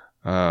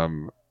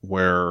 and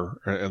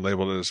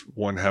labeled it as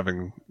one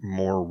having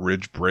more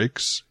ridge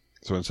breaks.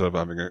 So instead of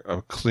having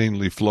a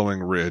cleanly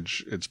flowing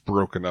ridge, it's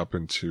broken up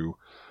into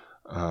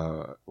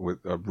with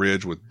a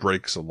ridge with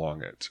breaks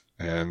along it.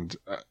 And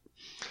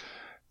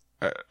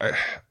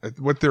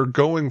what they're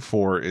going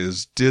for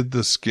is, did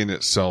the skin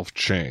itself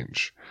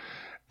change?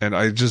 And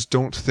I just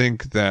don't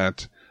think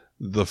that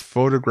the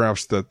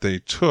photographs that they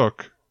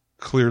took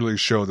clearly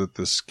show that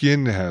the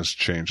skin has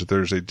changed, that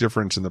there's a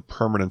difference in the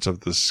permanence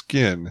of the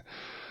skin.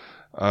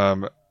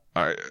 From,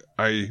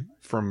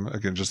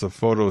 again, just the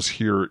photos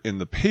here in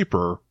the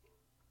paper,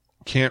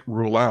 can't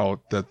rule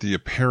out that the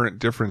apparent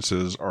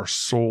differences are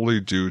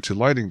solely due to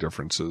lighting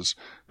differences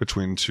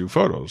between two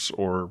photos,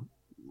 or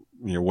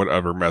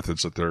whatever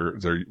methods that they're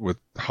with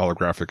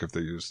holographic, if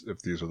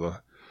these are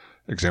the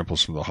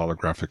examples from the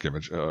holographic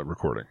image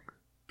recording.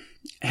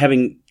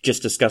 Having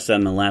just discussed that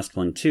in the last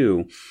one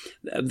too,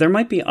 there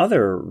might be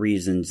other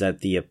reasons that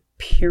the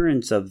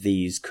appearance of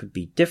these could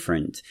be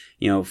different.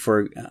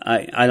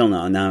 I don't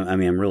know. Now, I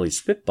mean, I'm really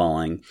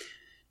spitballing.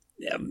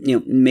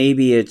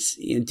 Maybe it's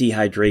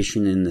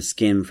dehydration in the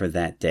skin for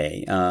that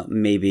day.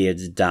 Maybe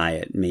it's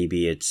diet.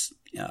 Maybe it's,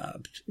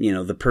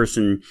 the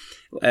person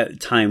at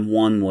time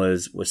one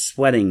was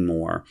sweating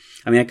more.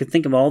 I mean, I could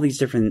think of all these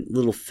different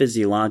little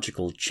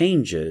physiological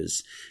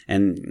changes,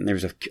 and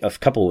there's a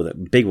couple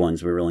of big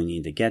ones we really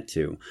need to get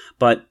to.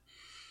 But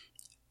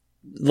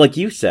like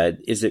you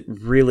said, is it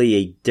really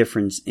a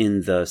difference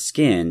in the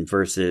skin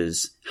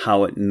versus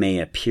how it may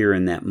appear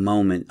in that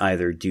moment,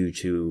 either due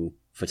to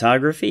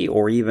photography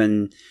or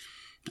even,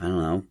 I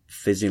don't know,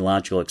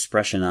 physiological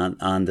expression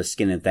on the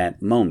skin at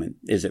that moment?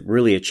 Is it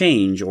really a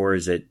change, or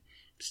is it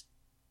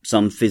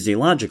some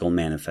physiological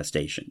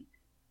manifestation?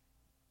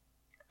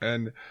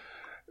 And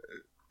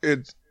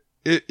if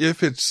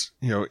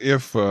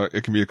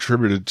it can be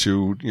attributed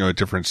to, a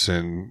difference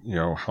in,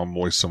 how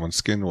moist someone's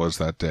skin was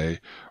that day,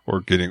 or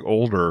getting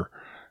older,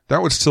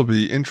 that would still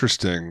be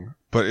interesting.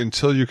 But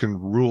until you can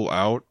rule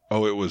out,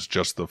 it was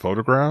just the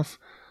photograph,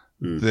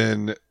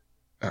 then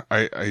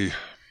I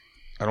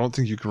don't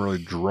think you can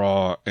really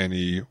draw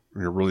any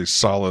really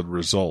solid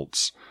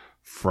results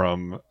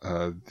from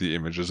the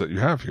images that you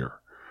have here.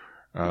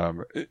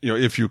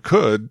 If you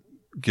could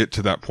get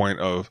to that point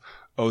of,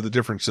 the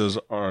differences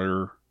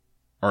are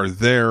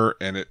there,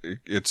 and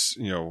it's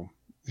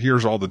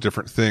here's all the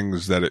different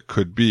things that it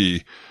could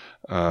be.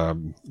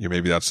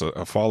 Maybe that's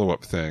a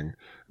follow-up thing,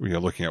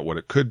 looking at what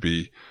it could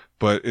be.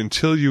 But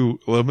until you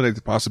eliminate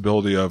the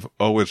possibility of,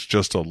 it's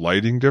just a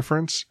lighting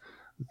difference,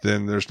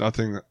 then there's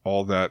nothing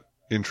all that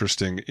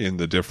interesting in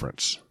the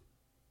difference.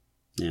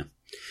 Yeah.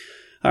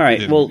 All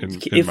right.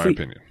 In my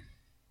opinion.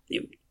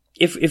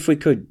 If we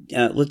could,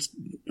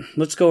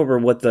 let's go over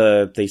what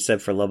they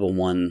said for level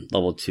 1,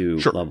 level 2,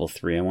 sure. Level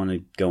 3. I want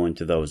to go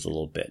into those a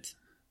little bit.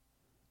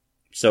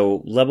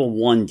 So level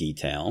 1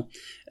 detail,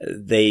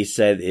 they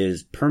said,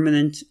 is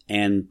permanent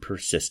and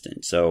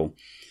persistent. So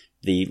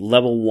the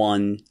level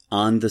 1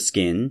 on the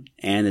skin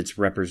and its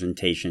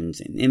representations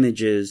in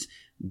images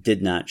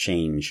did not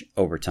change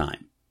over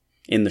time,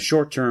 in the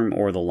short term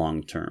or the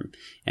long term.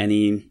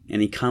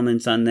 Any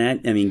comments on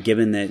that? I mean,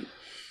 given that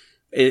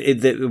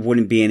it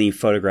wouldn't be any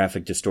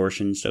photographic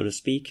distortion, so to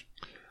speak.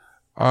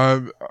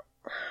 And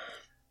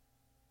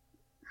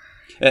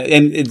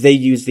they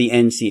use the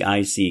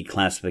NCIC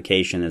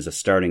classification as a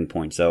starting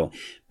point. So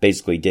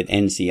basically, did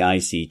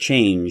NCIC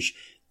change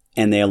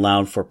and they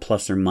allowed for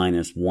plus or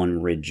minus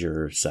one ridge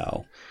or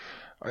so.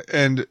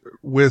 And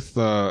with,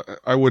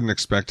 I wouldn't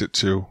expect it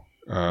to.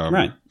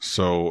 Right.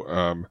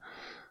 So,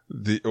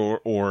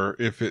 or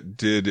if it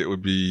did, it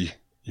would be,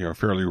 a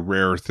fairly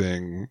rare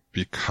thing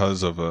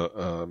because of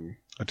a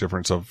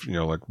difference of,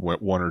 like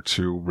one or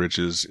two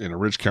ridges in a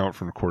ridge count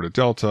from core to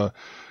delta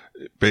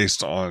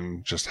based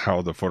on just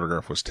how the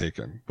photograph was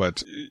taken.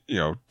 But,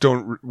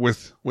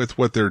 with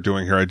what they're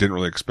doing here, I didn't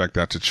really expect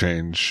that to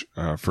change,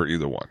 for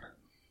either one.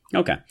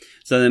 Okay.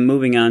 So then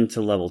moving on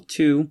to level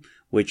 2,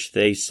 which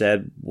they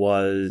said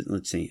was,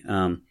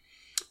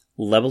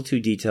 level 2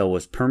 detail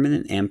was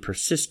permanent and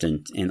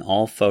persistent in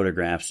all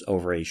photographs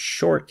over a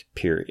short-term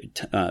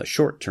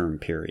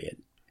period.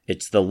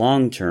 It's the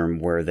long term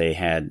where they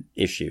had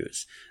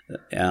issues.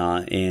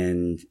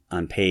 On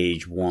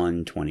page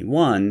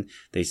 121,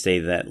 they say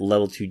that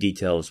level 2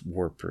 details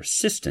were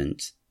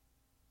persistent,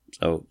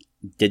 so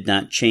did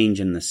not change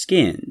in the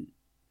skin.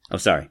 Oh,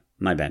 sorry,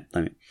 my bad.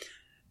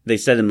 They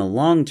said in the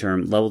long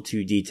term, level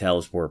 2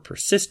 details were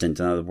persistent.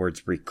 In other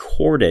words,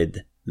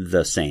 recorded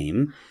the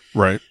same.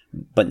 Right.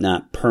 But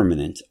not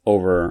permanent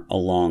over a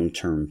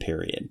long-term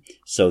period.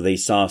 So they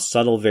saw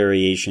subtle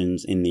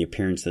variations in the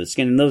appearance of the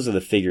skin. And those are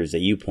the figures that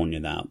you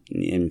pointed out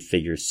in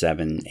figures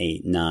 7,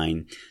 8,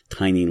 9,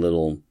 tiny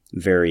little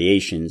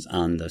variations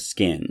on the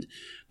skin.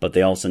 But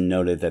they also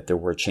noted that there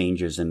were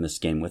changes in the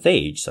skin with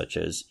age, such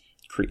as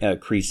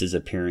creases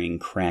appearing,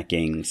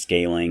 cracking,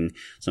 scaling,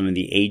 some of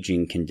the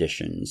aging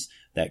conditions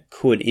that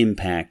could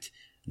impact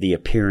the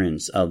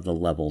appearance of the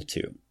level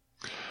 2.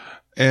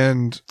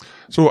 And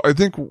so I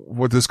think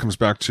what this comes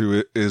back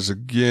to is,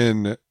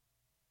 again,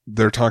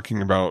 they're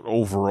talking about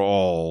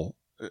overall.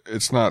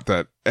 It's not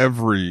that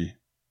every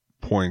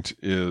point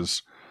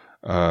is,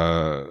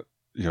 it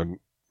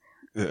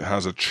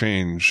has a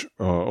change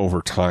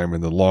over time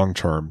in the long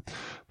term,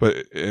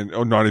 but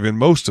not even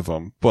most of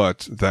them,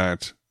 but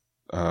that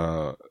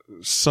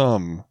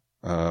some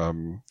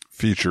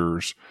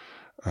features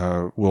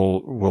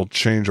will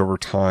change over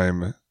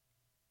time.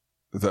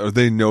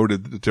 They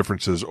noted the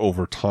differences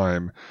over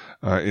time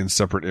in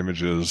separate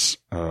images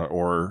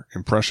or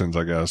impressions,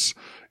 I guess,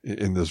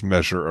 in this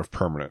measure of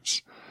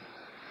permanence.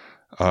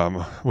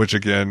 Which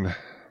again,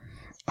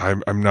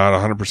 I'm not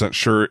 100%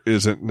 sure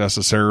isn't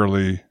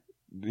necessarily,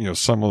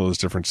 some of those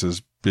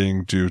differences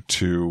being due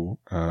to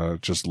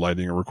just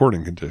lighting or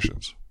recording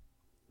conditions.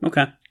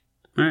 Okay.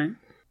 All right.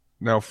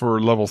 Now for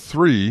level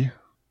 3,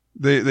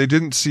 they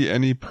didn't see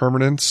any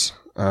permanence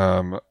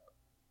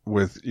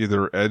with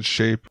either edge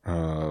shape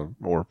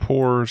or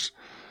pores,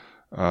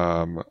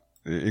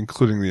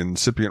 including the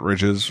incipient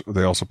ridges.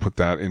 They also put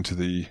that into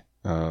the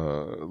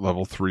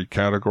level 3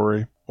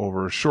 category.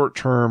 Over short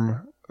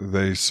term,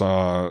 they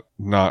saw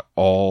not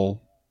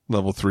all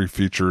level 3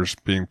 features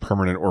being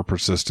permanent or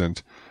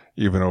persistent,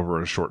 even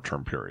over a short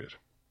term period.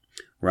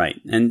 Right.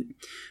 And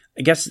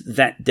I guess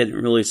that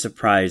didn't really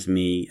surprise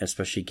me,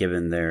 especially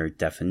given their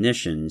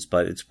definitions,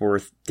 but it's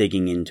worth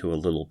digging into a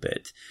little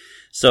bit.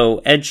 So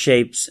edge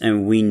shapes,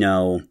 and we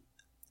know,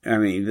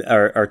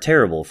 are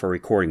terrible for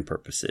recording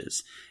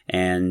purposes.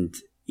 And,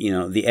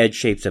 the edge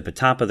shapes at the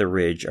top of the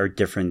ridge are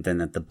different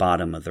than at the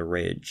bottom of the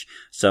ridge.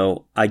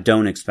 So I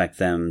don't expect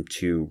them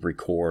to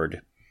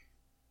record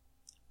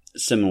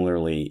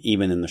similarly,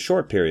 even in the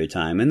short period of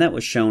time. And that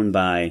was shown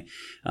by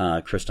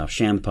Christophe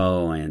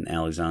Champeau and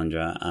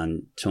Alexandra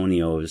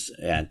Antonios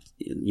at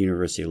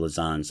University of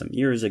Lausanne some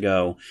years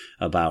ago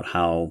about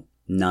how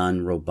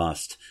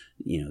non-robust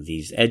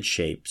these edge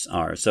shapes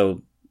are.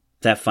 So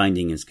that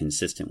finding is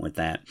consistent with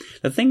that.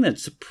 The thing that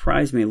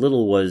surprised me a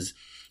little was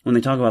when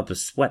they talk about the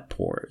sweat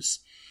pores.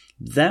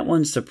 That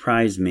one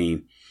surprised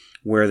me,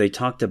 where they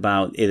talked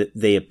about it.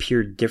 They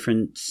appeared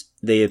different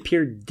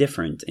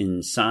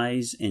in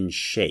size and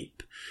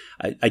shape.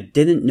 I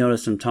didn't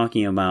notice them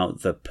talking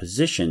about the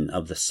position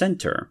of the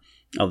center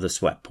of the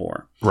sweat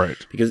pore. Right.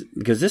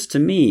 Because this, to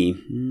me,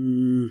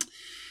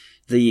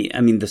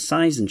 the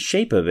size and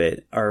shape of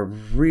it are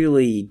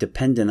really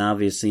dependent,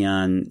 obviously,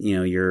 on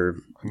your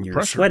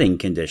sweating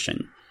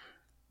condition.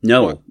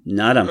 No,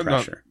 not on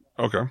pressure.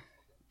 Okay.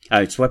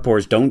 Sweat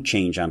pores don't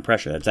change on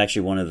pressure. That's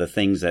actually one of the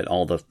things that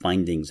all the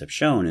findings have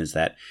shown, is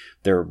that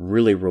they're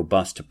really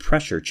robust to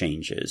pressure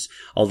changes.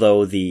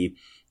 Although I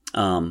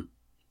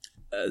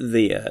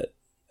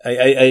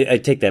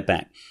take that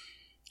back.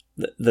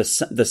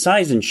 The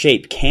size and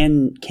shape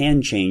can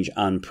change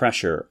on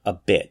pressure a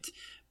bit,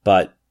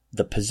 but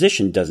the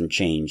position doesn't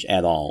change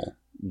at all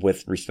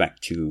with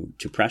respect to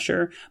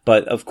pressure.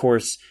 But of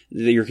course,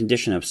 your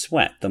condition of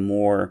sweat, the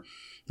more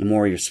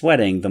you're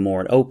sweating, the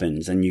more it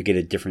opens, and you get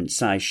a different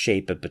size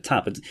shape at the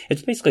top.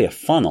 It's basically a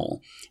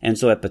funnel. And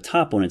so at the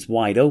top, when it's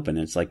wide open,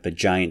 it's like the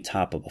giant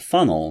top of a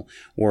funnel,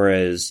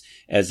 whereas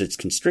as it's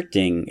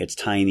constricting, it's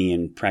tiny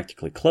and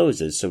practically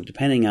closes. So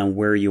depending on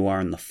where you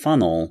are in the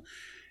funnel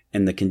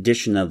and the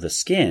condition of the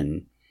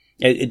skin,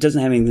 it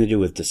doesn't have anything to do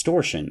with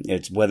distortion.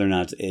 It's whether or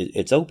not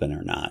it's open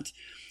or not.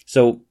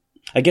 So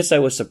I guess I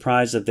was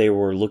surprised that they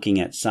were looking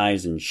at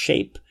size and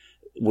shape,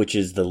 which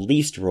is the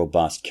least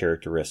robust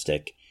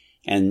characteristic,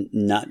 and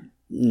not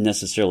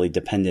necessarily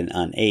dependent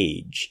on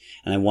age.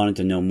 And I wanted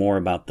to know more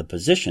about the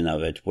position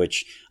of it,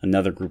 which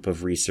another group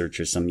of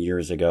researchers some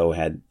years ago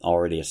had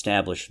already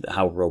established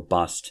how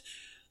robust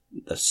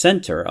the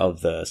center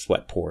of the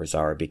sweat pores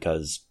are,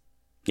 because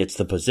it's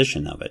the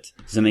position of it.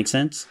 Does that make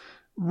sense?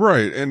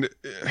 Right. And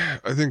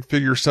I think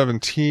figure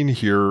 17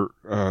 here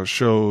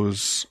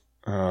shows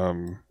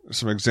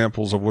some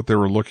examples of what they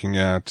were looking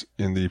at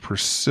in the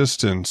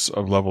persistence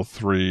of level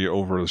 3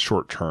 over the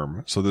short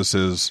term. So this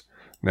is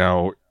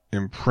now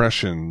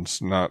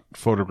impressions, not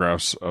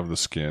photographs of the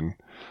skin,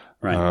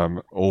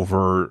 right.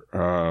 Over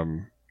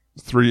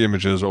 3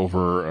 images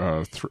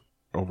over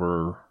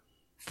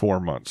 4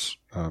 months,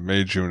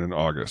 May, June, and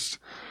August.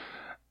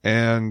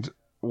 And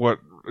what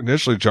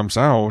initially jumps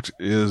out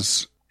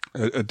is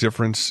a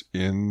difference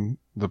in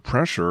the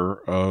pressure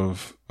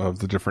of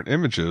the different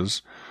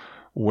images,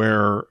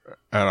 where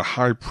at a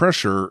high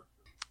pressure,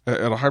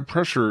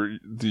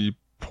 the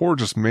pore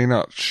just may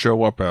not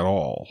show up at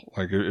all.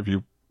 Like if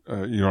you,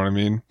 you know what I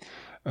mean?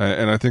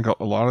 And I think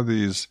a lot of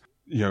these,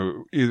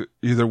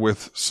 either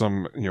with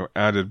some,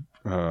 added,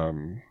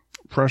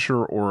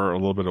 pressure or a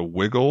little bit of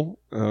wiggle,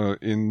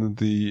 in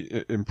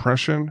the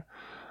impression,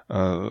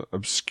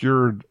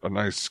 obscured a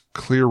nice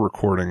clear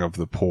recording of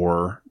the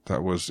pore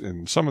that was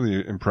in some of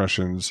the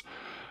impressions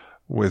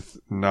with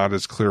not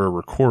as clear a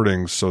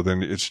recording. So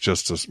then it's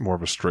just more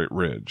of a straight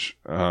ridge.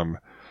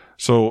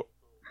 So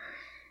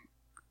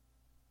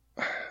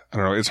I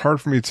don't know. It's hard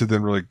for me to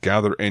then really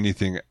gather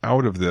anything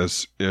out of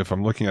this if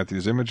I'm looking at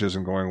these images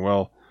and going,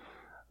 well,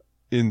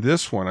 in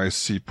this one I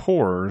see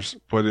pores,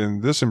 but in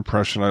this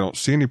impression I don't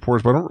see any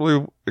pores, but I don't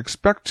really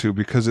expect to,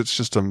 because it's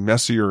just a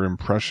messier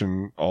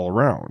impression all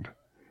around.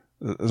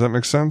 Does that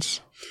make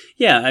sense?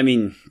 Yeah, I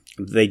mean,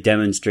 they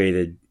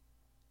demonstrated,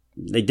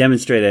 I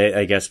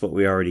guess, what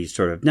we already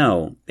sort of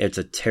know. It's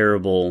a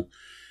terrible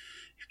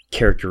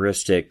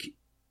characteristic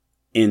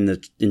in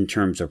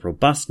terms of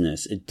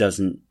robustness. It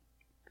doesn't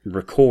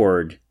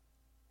record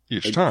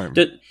each time.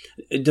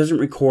 It doesn't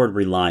record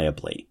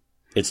reliably.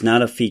 It's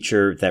not a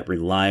feature that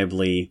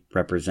reliably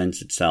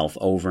represents itself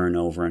over and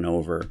over and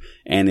over,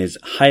 and is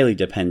highly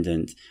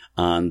dependent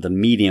on the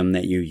medium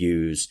that you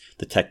use,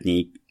 the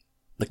technique,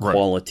 the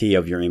quality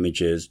of your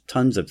images,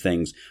 tons of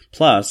things,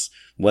 plus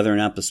whether or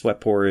not the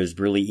sweat pore is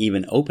really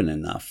even open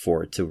enough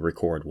for it to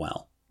record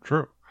well.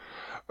 True.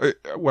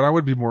 What I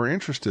would be more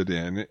interested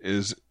in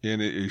is in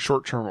a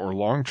short-term or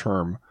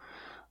long-term,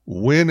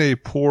 when a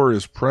pore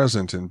is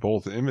present in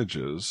both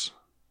images,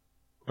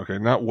 okay,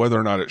 not whether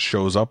or not it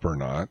shows up or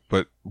not,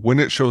 but when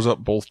it shows up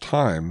both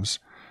times,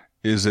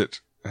 has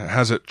it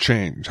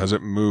changed? Has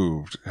it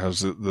moved? Has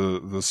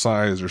the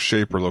size or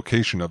shape or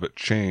location of it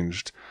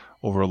changed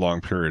over a long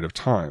period of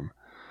time?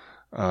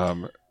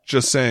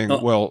 Just saying,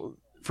 well,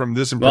 from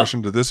this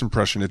impression to this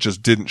impression, it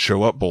just didn't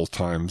show up both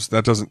times.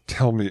 That doesn't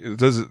tell me, it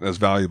doesn't as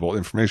valuable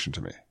information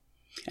to me.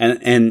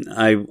 And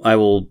I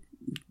will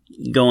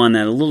go on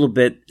that a little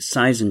bit.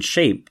 Size and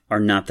shape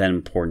are not that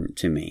important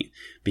to me,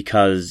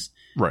 because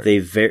they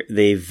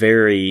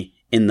vary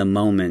in the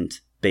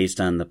moment based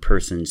on the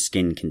person's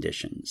skin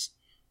conditions.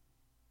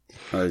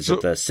 Is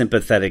it the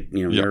sympathetic,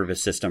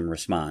 nervous system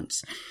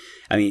response?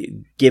 I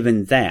mean,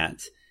 given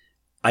that,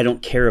 I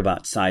don't care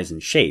about size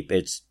and shape.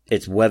 It's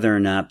whether or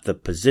not the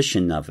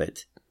position of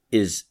it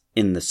is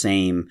in the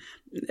same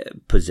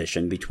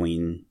position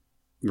between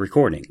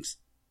recordings.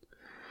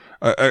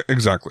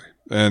 Exactly.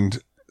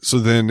 And so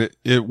then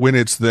when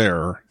it's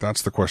there,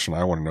 that's the question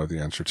I want to know the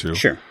answer to.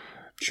 Sure.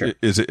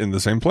 Is it in the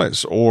same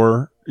place?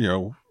 Or,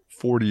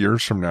 40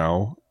 years from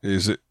now,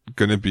 is it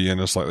going to be in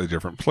a slightly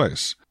different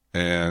place?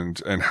 And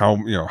how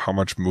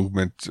much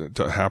movement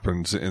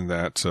happens in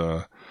that,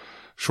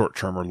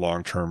 short-term or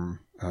long-term,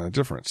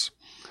 difference.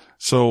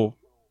 So,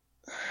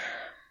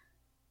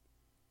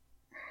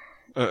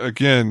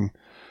 again,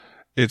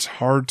 it's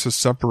hard to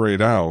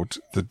separate out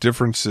the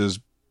differences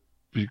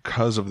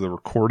because of the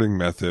recording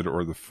method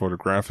or the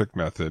photographic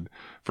method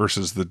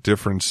versus the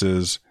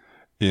differences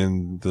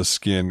in the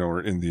skin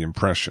or in the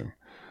impression.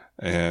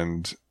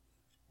 And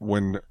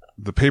when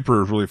the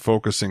paper is really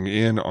focusing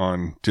in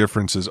on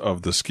differences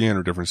of the skin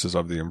or differences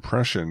of the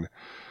impression,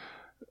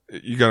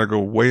 you got to go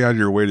way out of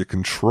your way to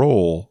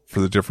control for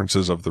the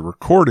differences of the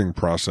recording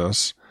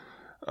process,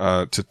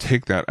 to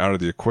take that out of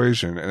the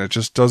equation. And it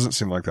just doesn't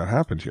seem like that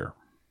happened here.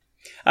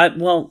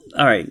 Well,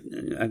 all right.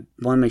 I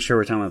want to make sure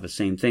we're talking about the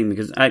same thing,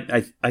 because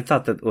I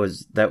thought that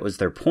was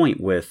their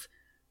point with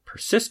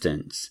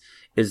persistence,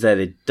 is that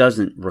it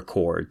doesn't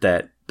record,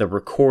 that the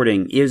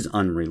recording is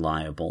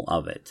unreliable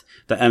of it.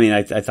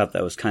 I thought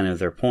that was kind of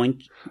their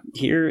point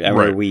here.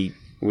 Right. Are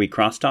we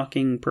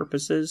cross-talking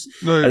purposes?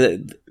 No,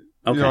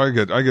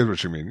 okay. I get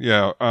what you mean.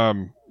 Yeah.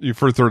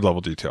 For third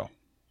level detail.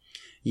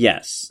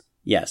 Yes,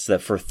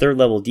 that for third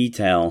level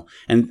detail,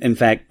 and in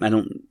fact, I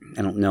don't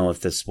know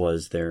if this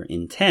was their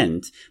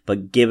intent,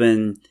 but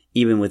given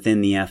even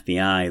within the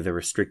FBI, the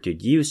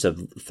restricted use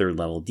of third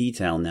level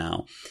detail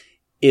now,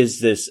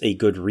 is this a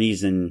good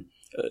reason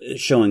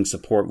showing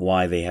support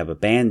why they have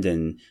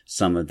abandoned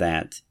some of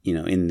that,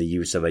 in the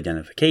use of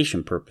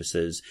identification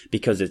purposes,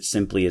 because it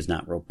simply is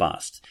not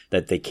robust,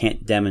 that they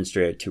can't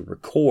demonstrate it to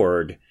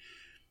record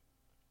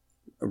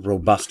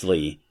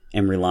robustly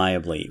and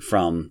reliably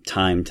from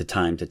time to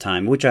time to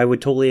time, which I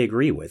would totally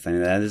agree with.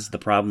 And that is the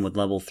problem with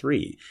level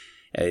 3.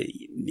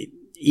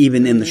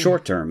 Even in the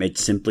short term, it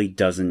simply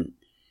doesn't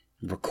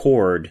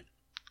record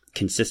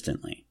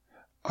consistently.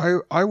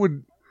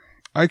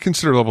 I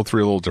consider level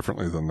 3 a little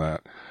differently than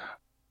that.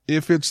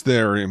 If it's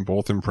there in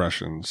both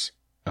impressions,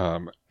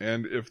 and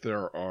if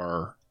there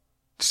are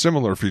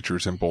similar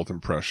features in both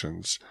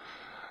impressions,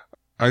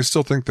 I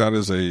still think that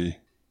is a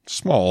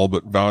small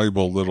but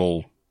valuable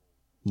little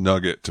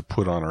nugget to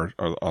put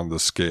on the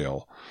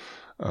scale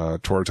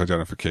towards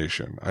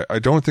identification. I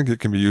don't think it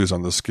can be used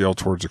on the scale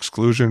towards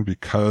exclusion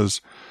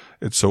because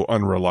it's so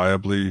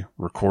unreliably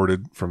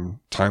recorded from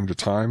time to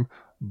time.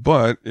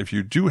 But if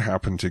you do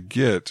happen to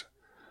get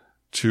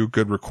 2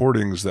 good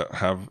recordings that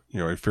have,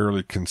 a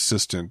fairly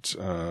consistent,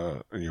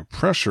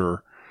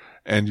 pressure,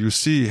 and you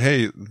see,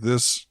 hey,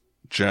 this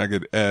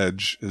jagged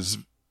edge is,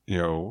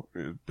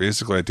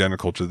 basically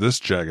identical to this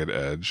jagged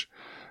edge,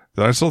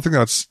 then I still think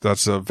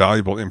that's a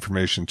valuable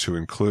information to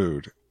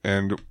include.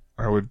 And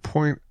I would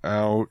point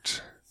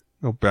out,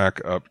 go back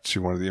up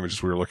to one of the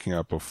images we were looking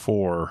at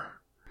before,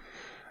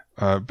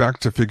 back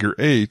to figure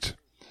 8.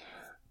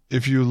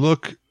 If you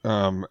look,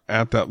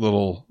 at that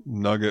little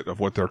nugget of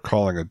what they're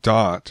calling a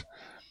dot,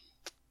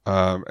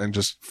 and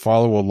just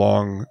follow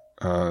along,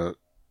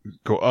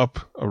 go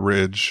up a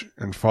ridge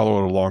and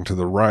follow it along to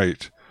the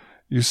right,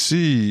 you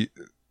see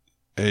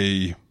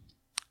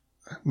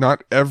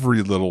not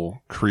every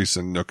little crease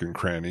and nook and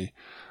cranny,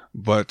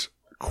 but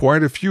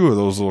quite a few of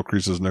those little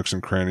creases, nooks,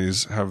 and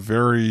crannies have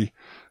very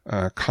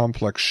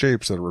complex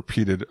shapes that are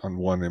repeated on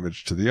one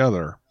image to the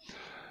other.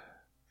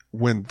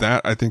 When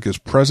that, I think, is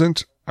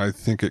present, I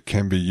think it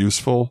can be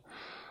useful.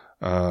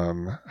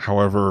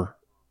 However,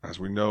 as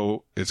we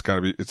know, it's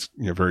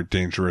very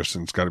dangerous,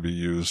 and it's got to be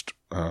used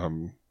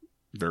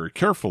very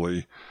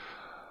carefully.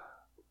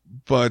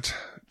 But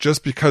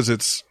just because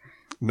it's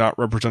not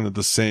represented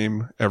the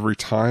same every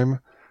time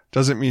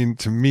doesn't mean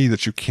to me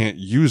that you can't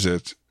use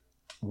it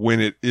when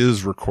it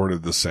is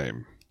recorded the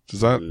same.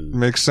 Does that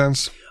make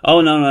sense?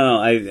 Oh,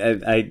 no.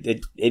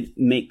 It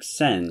makes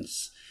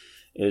sense.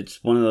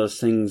 It's one of those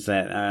things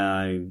that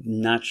I'm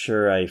not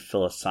sure I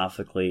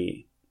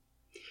philosophically...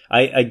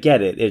 I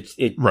get it.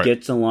 It right.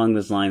 Gets along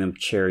this line of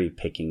cherry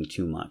picking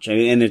too much.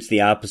 And it's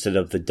the opposite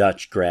of the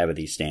Dutch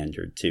gravity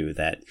standard too,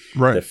 that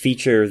right. The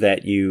feature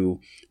that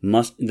you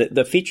must,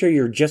 the feature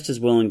you're just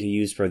as willing to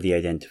use for the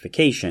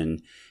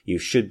identification, you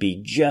should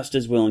be just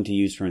as willing to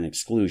use for an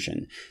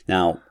exclusion.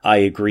 Now, I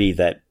agree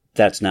that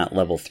that's not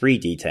level 3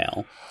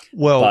 detail.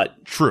 Well,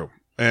 but true.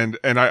 And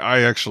I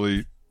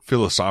actually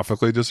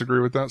philosophically disagree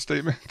with that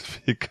statement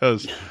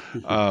because,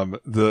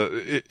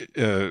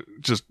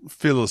 just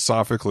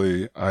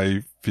philosophically,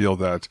 I feel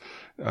that,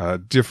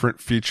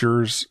 different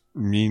features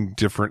mean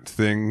different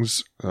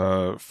things,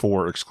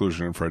 for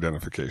exclusion and for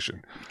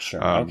identification.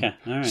 Sure. Okay.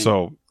 All right.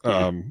 So,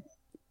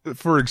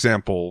 for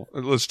example,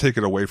 let's take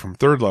it away from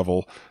third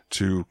level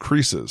to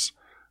creases.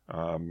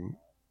 A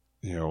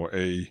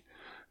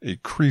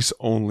crease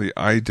only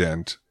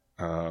ident,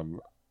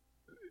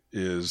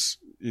 is,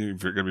 you're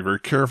going to be very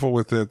careful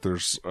with it.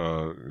 There's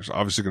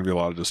obviously going to be a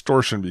lot of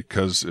distortion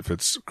because if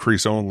it's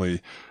crease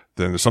only,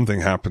 then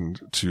something happened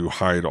to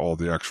hide all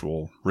the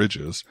actual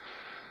ridges.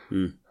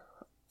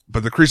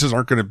 But the creases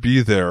aren't going to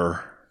be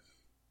there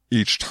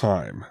each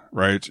time,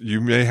 right? You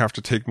may have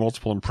to take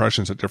multiple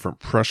impressions at different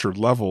pressure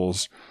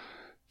levels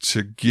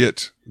to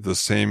get the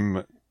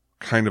same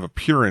kind of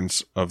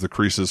appearance of the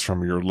creases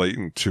from your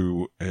latent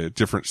to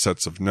different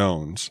sets of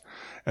knowns.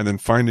 And then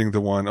finding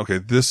the one, okay,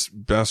 this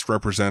best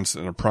represents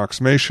an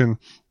approximation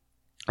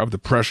of the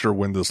pressure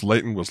when this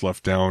latent was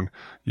left down,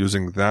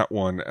 using that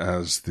one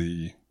as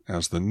the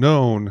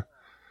known,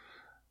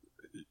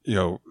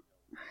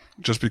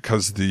 just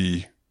because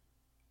the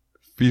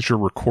feature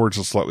records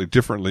it slightly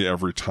differently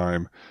every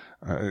time,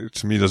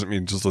 to me doesn't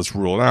mean just let's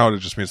rule it out.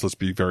 It just means let's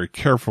be very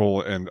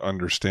careful and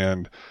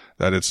understand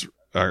that it's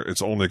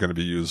only going to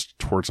be used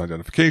towards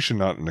identification,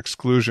 not an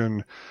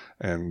exclusion,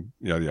 and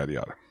yada, yada,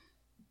 yada.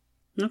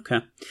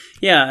 Okay.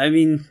 Yeah, I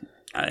mean,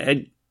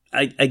 I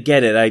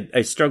get it.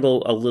 I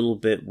struggle a little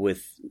bit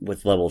with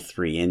level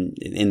 3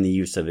 in the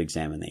use of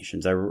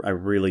examinations. I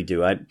really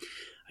do. I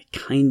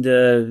kind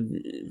of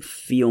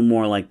feel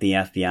more like the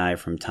FBI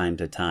from time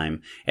to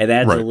time. It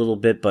adds right. A little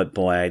bit, but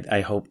boy,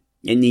 I hope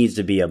it needs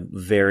to be a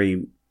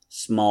very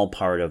small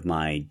part of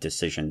my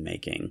decision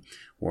making,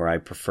 where I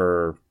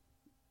prefer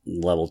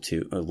level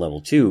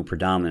 2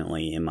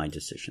 predominantly in my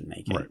decision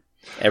making. Right.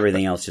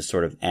 Everything else just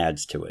sort of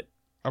adds to it.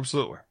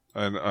 Absolutely.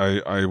 And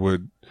I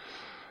would,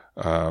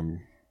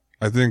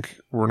 I think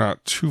we're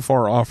not too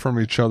far off from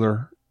each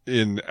other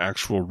in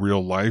actual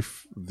real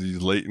life. The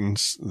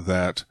latents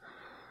that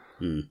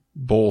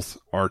both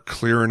are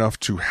clear enough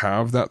to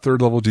have that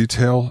third level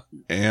detail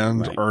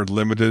and right. are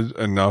limited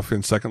enough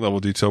in second level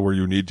detail where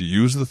you need to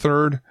use the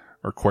third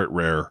are quite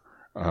rare.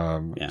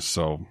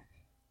 So,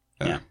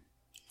 yeah.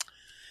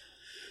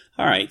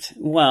 All right.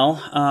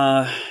 Well,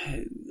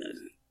 I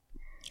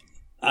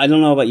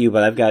don't know about you,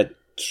 but I've got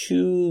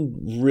two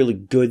really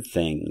good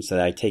things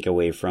that I take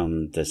away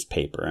from this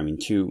paper.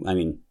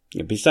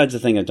 Besides the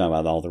thing I talked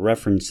about, all the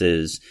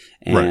references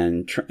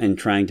and and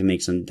trying to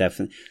make some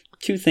definite,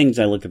 two things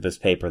I look at this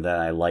paper that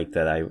I like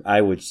that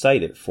I would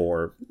cite it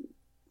for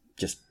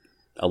just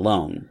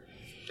alone.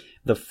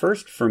 The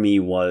first for me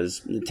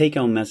was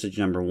take-home message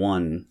number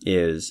one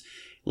is,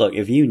 look,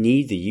 if you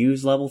need to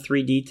use level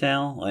 3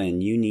 detail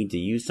and you need to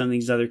use some of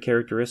these other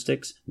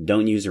characteristics,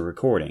 don't use a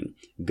recording.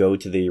 Go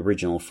to the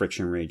original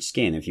Friction Ridge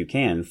skin. If you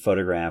can,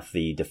 photograph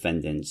the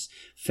defendant's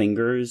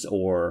fingers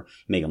or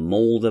make a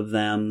mold of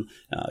them,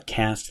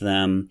 cast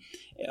them.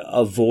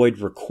 Avoid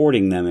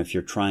recording them if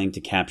you're trying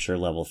to capture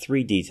level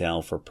 3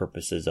 detail for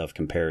purposes of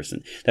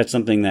comparison. That's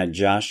something that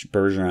Josh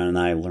Bergeron and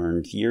I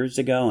learned years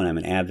ago, and I'm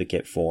an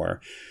advocate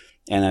for.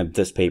 And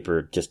this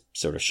paper just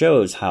sort of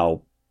shows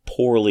how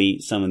poorly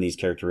some of these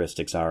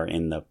characteristics are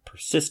in the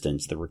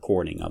persistence, the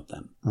recording of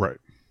them. Right.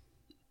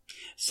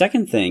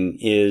 Second thing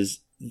is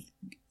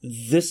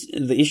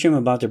the issue I'm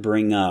about to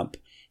bring up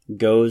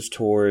goes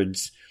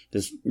towards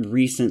this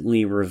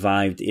recently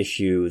revived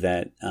issue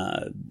that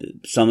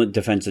some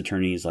defense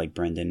attorneys like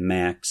Brendan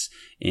Max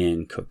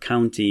in Cook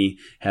County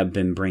have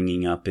been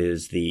bringing up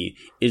is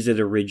it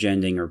a ridge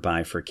ending or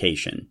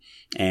bifurcation?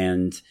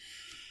 And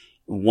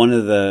one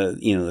of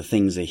the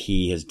things that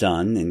he has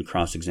done in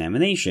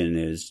cross-examination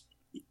is,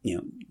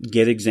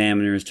 get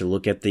examiners to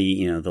look at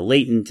the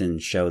latent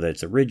and show that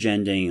it's a ridge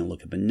ending, and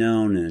look at the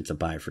known and it's a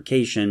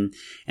bifurcation.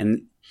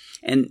 And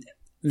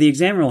the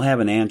examiner will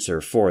have an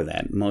answer for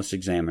that. Most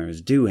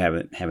examiners do have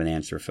an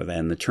answer for that,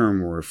 and the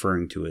term we're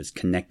referring to is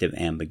connective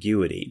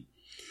ambiguity.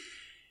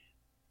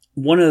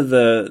 One of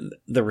the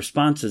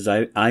responses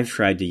I've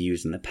tried to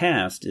use in the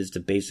past is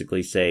to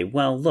basically say,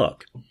 well,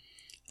 look,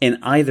 in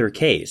either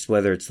case,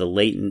 whether it's the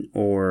latent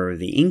or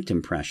the inked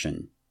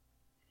impression,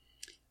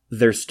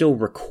 they're still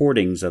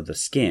recordings of the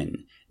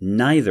skin.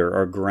 Neither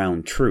are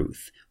ground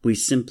truth. We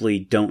simply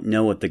don't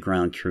know at the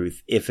ground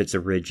truth if it's a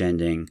ridge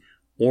ending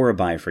or a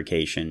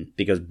bifurcation,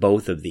 because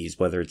both of these,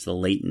 whether it's the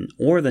latent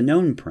or the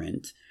known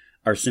print,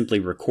 are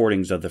simply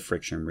recordings of the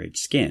friction ridge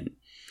skin.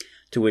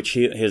 To which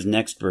his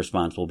next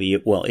response will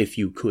be, well, if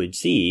you could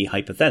see,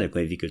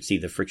 hypothetically, if you could see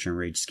the friction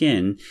ridge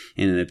skin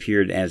and it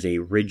appeared as a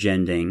ridge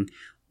ending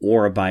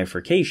or a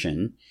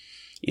bifurcation,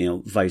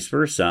 vice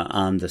versa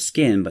on the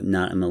skin, but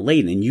not on the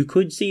latent, and you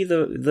could see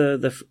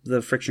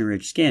the friction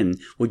ridge skin,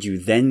 would you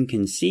then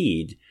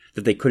concede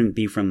that they couldn't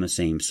be from the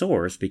same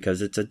source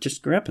because it's a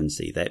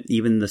discrepancy, that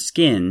even the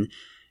skin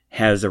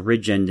has a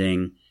ridge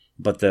ending,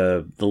 but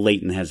the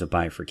latent has a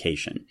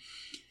bifurcation?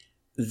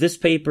 This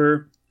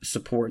paper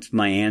supports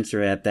my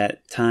answer at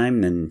that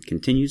time and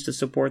continues to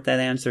support that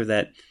answer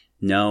that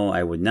no,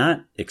 I would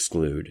not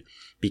exclude,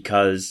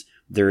 because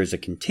there is a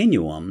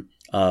continuum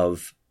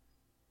of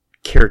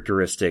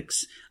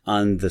characteristics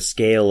on the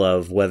scale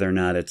of whether or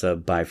not it's a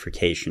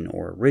bifurcation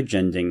or a ridge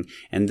ending.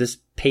 And this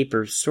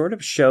paper sort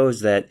of shows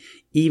that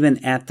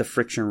even at the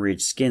friction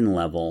ridge skin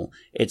level,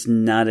 it's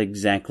not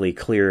exactly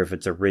clear if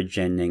it's a ridge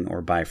ending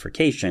or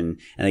bifurcation.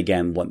 And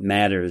again, what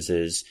matters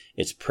is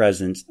its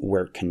presence,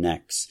 where it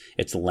connects,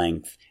 its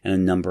length, and a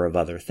number of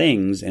other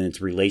things, and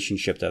its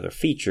relationship to other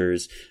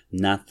features,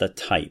 not the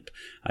type.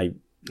 I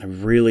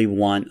really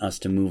want us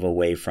to move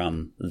away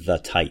from the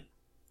type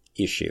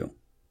issue.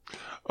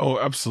 Oh,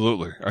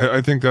 absolutely.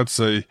 I think that's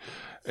an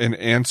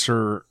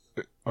answer.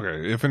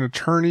 Okay, if an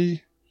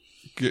attorney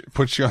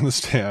puts you on the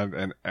stand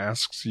and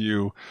asks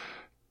you,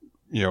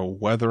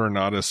 whether or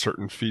not a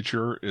certain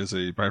feature is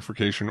a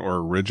bifurcation or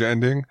a ridge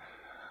ending,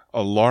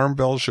 alarm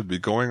bells should be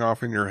going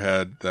off in your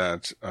head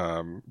that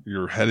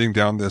you're heading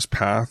down this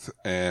path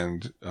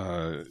and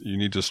you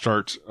need to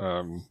start,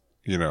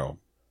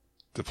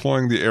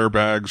 deploying the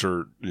airbags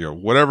or,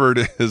 whatever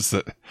it is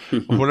that,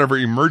 whatever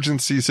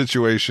emergency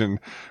situation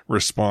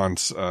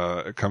response,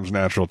 comes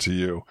natural to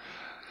you,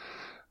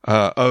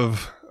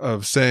 of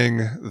saying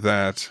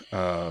that,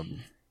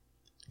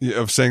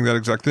 of saying that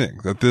exact thing,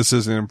 that this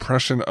is an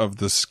impression of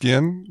the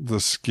skin.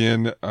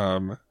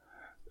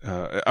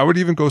 I would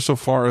even go so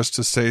far as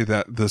to say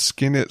that the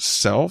skin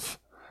itself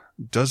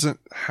doesn't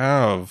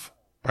have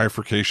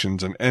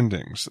bifurcations and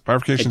endings.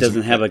 Bifurcations. It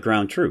doesn't have a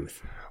ground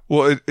truth.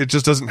 Well, it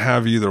just doesn't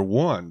have either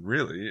one,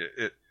 really.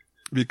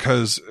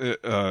 Because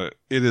it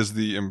is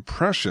the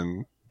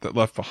impression that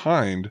left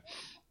behind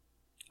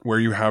where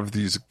you have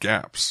these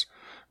gaps,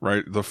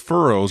 right? The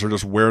furrows are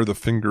just where the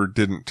finger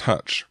didn't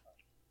touch.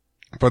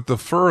 But the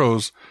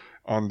furrows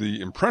on the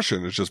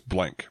impression is just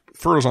blank.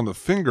 Furrows on the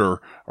finger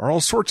are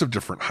all sorts of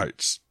different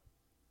heights.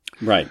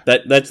 Right.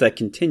 That's that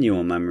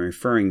continuum I'm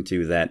referring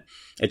to, that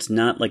it's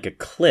not like a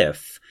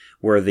cliff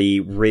where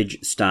the ridge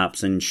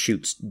stops and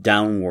shoots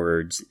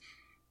downwards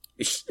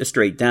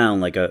straight down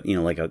like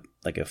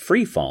a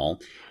free fall.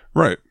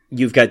 Right.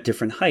 You've got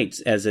different heights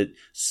as it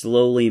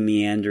slowly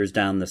meanders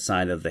down the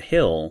side of the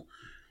hill.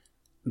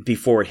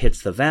 before it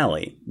hits the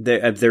valley.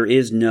 There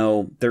is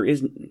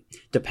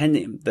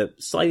depending, the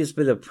slightest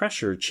bit of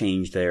pressure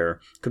change there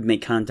could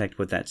make contact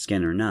with that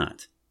skin or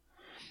not.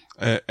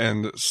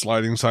 And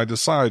sliding side to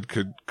side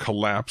could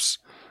collapse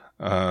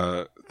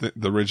the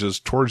ridges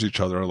towards each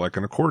other like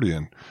an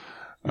accordion,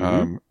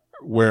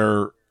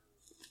 where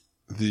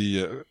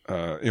the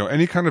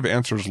any kind of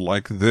answers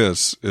like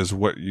this is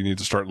what you need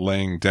to start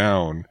laying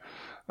down,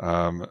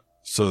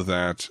 so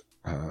that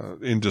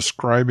in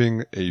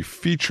describing a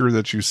feature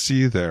that you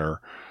see there,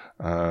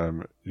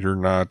 you're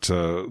not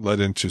led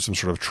into some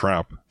sort of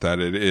trap that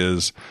it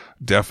is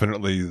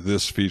definitely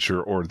this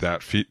feature or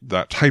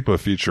that type of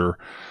feature.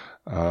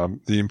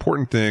 The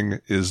important thing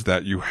is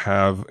that you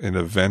have an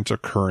event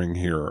occurring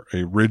here,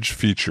 a ridge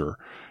feature.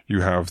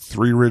 You have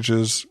 3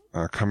 ridges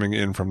coming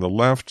in from the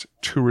left,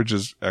 2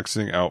 ridges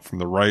exiting out from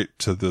the right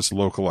to this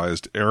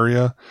localized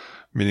area,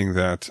 meaning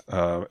that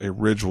a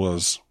ridge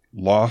was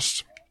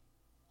lost.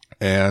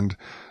 And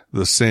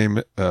the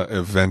same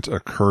event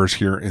occurs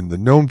here in the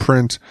gnome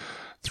print.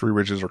 3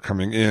 ridges are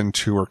coming in,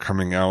 2 are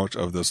coming out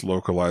of this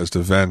localized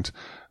event.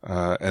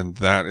 And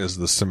that is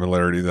the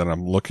similarity that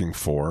I'm looking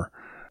for.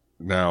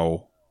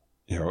 Now,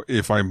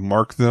 if I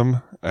mark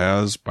them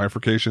as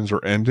bifurcations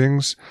or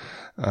endings,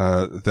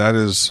 that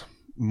is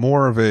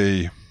more of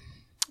a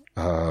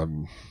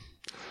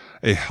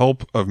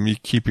help of me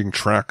keeping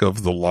track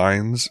of the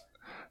lines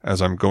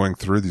as I'm going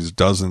through these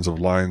dozens of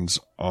lines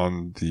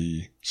on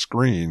the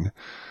screen,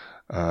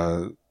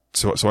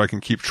 so I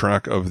can keep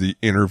track of the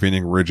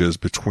intervening ridges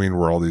between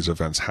where all these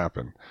events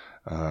happen.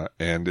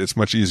 And it's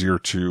much easier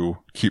to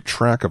keep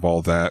track of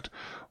all that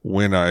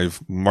when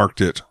I've marked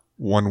it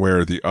one way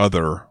or the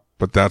other,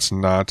 but that's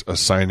not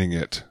assigning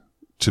it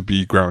to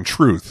be ground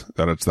truth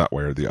that it's that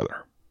way or the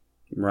other.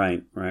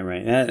 Right.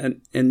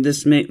 And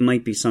this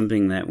might be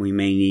something that we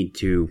may need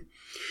to,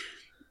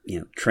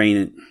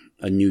 train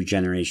a new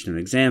generation of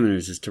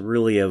examiners, is to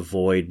really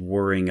avoid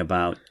worrying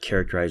about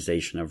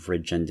characterization of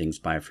ridge endings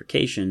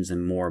bifurcations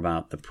and more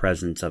about the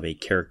presence of a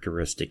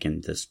characteristic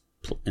in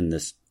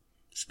this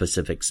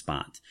specific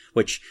spot,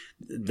 which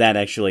that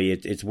actually,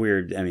 it's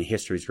weird. I mean,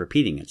 history's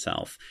repeating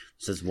itself.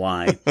 This is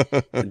why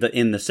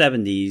in the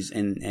 70s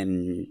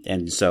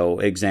and so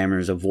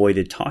examiners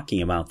avoided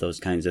talking about those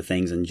kinds of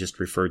things and just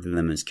referred to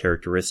them as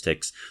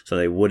characteristics, so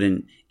they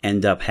wouldn't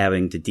end up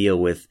having to deal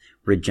with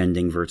ridge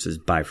ending versus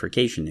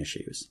bifurcation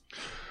issues.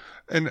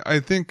 And I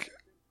think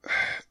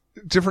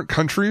different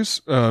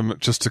countries,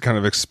 just to kind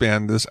of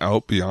expand this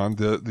out beyond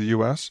the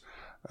U.S.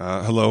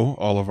 Hello,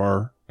 all of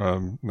our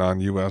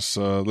non-U.S.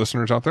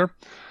 listeners out there.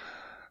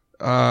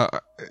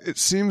 It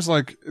seems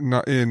like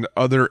in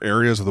other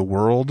areas of the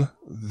world,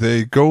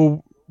 they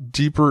go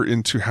deeper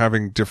into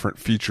having different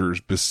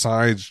features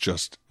besides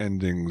just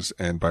endings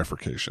and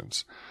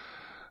bifurcations.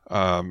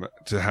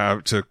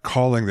 To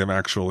calling them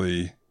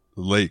actually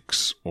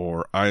lakes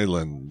or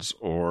islands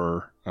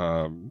or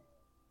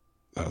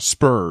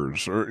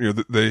spurs, or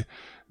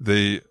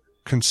they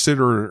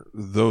consider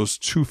those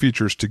 2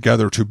 features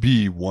together to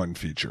be one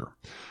feature.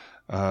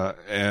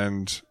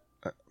 And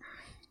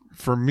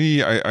for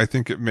me, I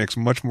think it makes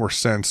much more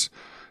sense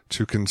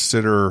to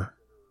consider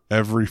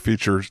every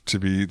feature to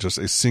be just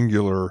a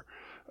singular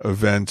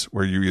event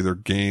where you either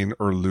gain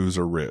or lose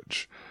a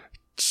ridge.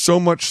 So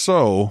much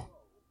so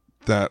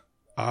that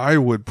I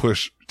would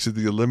push to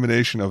the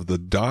elimination of the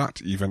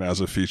dot even as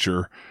a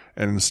feature,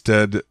 and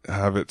instead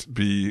have it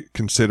be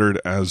considered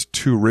as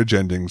 2 ridge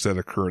endings that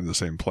occur in the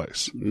same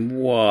place.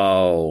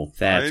 Whoa,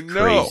 that's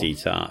crazy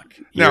talk.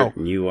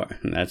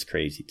 That's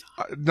crazy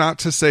talk. Not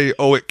to say,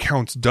 it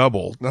counts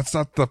double. That's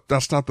not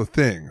the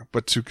thing,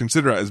 but to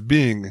consider it as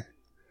being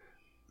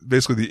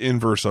basically the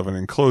inverse of an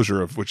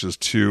enclosure, of which is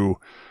 2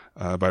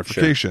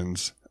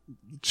 bifurcations,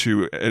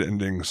 sure. 2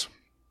 endings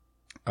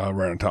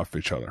right on top of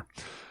each other.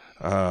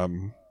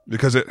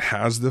 Because it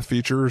has the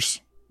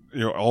features,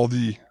 all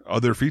the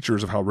other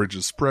features of how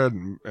ridges spread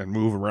and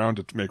move around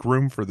to make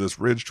room for this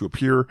ridge to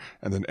appear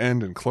and then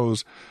end and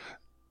close.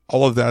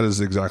 All of that is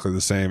exactly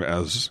the same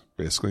as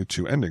basically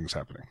 2 endings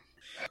happening.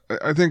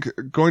 I think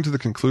going to the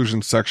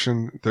conclusion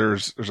section,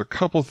 there's a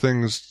couple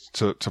things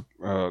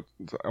I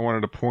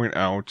wanted to point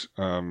out,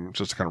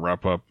 just to kind of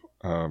wrap up,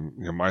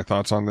 my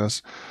thoughts on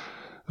this.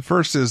 The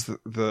first is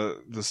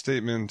the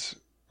statement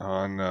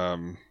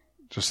on,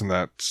 just in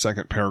that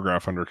second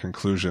paragraph under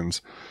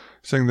conclusions,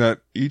 saying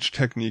that each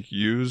technique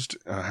used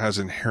has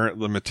inherent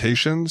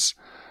limitations,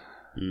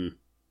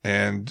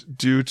 and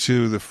due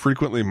to the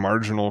frequently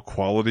marginal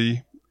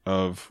quality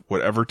of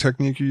whatever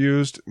technique you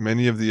used,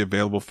 many of the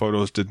available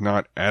photos did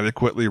not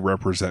adequately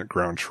represent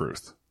ground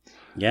truth.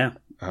 Yeah.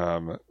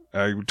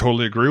 I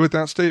totally agree with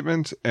that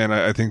statement, and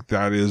I think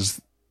that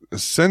is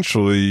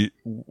essentially,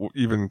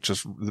 even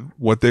just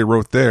what they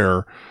wrote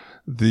there,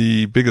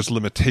 the biggest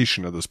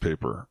limitation of this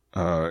paper.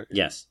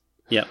 Yes.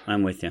 Yeah,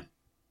 I'm with you.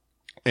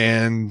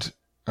 And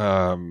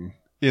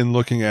in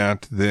looking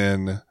at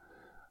then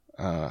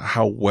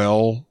how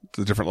well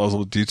the different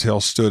levels of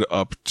detail stood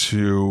up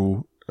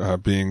to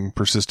being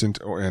persistent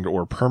and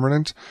or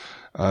permanent.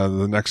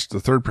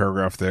 The third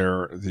paragraph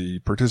there, the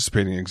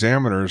participating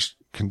examiners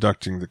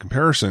conducting the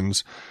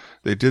comparisons,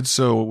 they did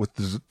so with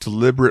the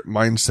deliberate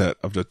mindset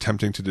of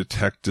attempting to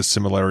detect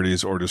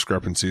dissimilarities or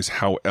discrepancies,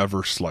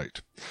 however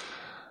slight.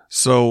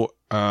 So,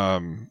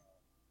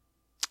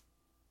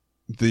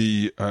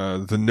 the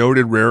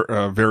noted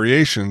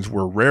variations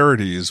were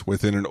rarities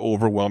within an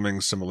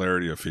overwhelming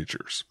similarity of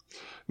features.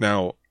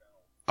 Now,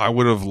 I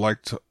would have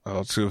liked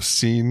to have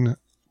seen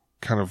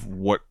kind of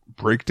what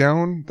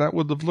breakdown that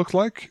would have looked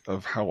like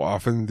of how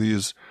often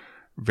these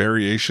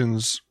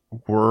variations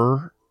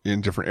were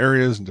in different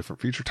areas and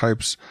different feature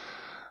types,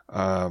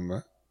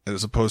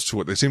 as opposed to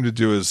what they seem to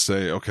do is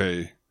say,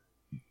 okay,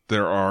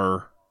 there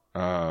are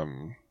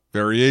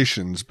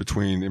variations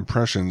between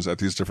impressions at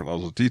these different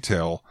levels of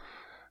detail,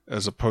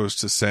 as opposed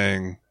to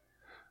saying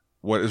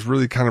what is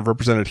really kind of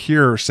represented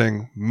here,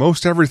 saying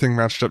most everything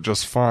matched up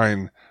just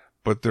fine,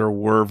 but there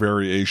were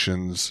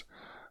variations,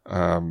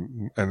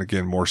 and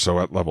again, more so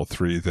at level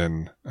 3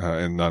 than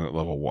and none at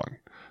level 1.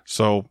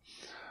 So,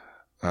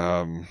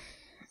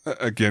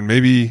 again,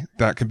 maybe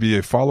that could be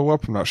a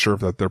follow-up. I'm not sure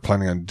if that they're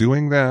planning on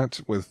doing that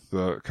with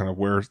kind of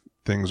where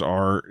things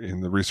are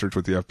in the research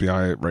with the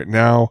FBI right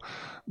now,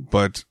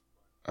 but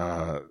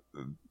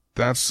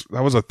that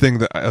was a thing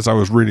that as I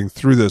was reading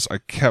through this, I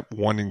kept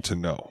wanting to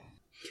know.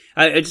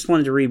 I just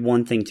wanted to read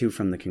one thing too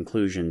from the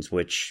conclusions,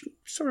 which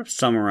sort of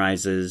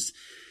summarizes,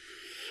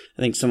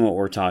 I think, some of what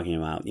we're talking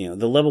about. You know,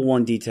 the level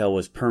 1 detail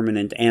was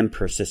permanent and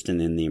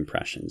persistent in the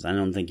impressions. I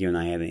don't think you and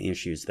I had any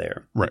issues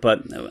there. Right.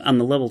 But on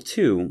the level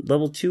 2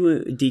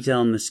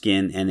 detail in the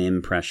skin and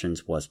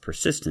impressions was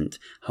persistent.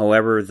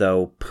 However,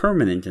 though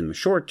permanent in the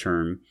short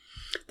term,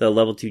 the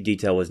level 2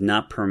 detail was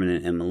not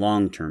permanent in the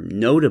long term.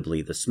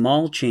 Notably, the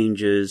small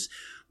changes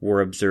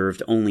were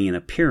observed only in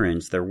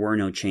appearance. There were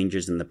no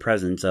changes in the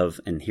presence of,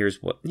 and here's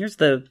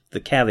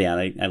the caveat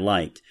I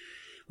liked.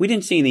 We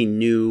didn't see any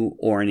new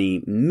or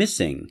any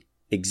missing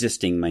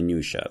existing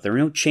minutia. There were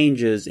no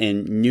changes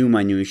in new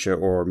minutia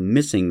or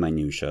missing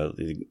minutia,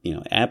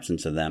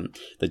 absence of them.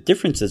 The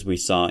differences we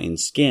saw in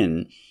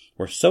skin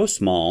were so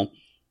small,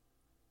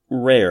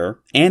 rare,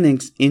 and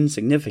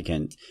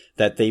insignificant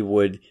that they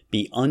would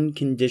be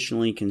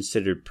unconditionally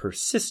considered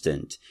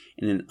persistent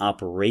in an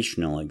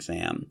operational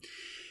exam.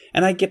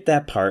 And I get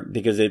that part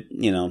because it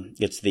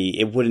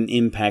wouldn't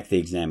impact the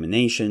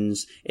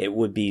examinations. It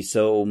would be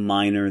so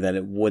minor that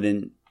it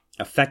wouldn't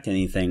affect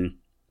anything.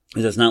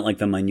 It's not like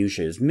the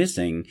minutia is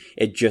missing.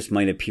 It just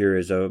might appear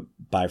as a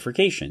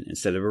bifurcation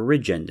instead of a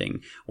ridge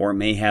ending, or it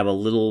may have a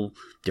little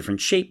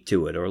different shape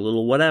to it or a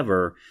little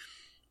whatever.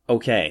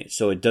 Okay,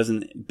 so it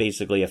doesn't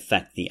basically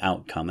affect the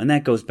outcome. And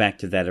that goes back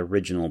to that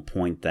original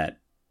point that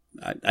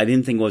I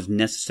didn't think was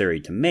necessary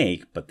to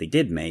make, but they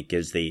did make,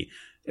 is it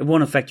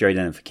won't affect your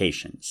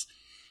identifications.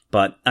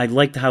 But I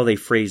liked how they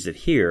phrased it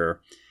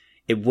here.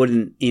 It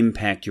wouldn't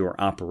impact your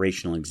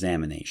operational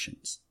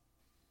examinations.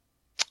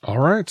 All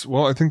right.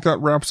 Well, I think that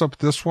wraps up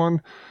this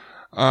one.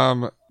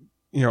 I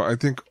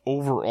think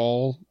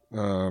overall,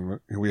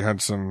 we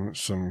had some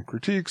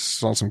critiques,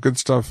 saw some good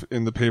stuff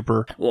in the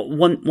paper. Well,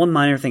 one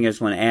minor thing I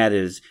just want to add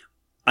is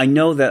I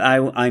know that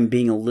I'm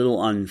being a little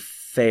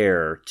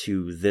unfair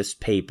to this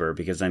paper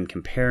because I'm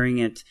comparing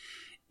it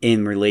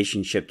in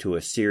relationship to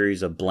a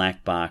series of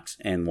black box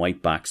and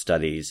white box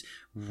studies.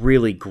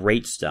 Really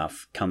great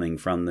stuff coming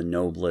from the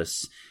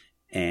Noblis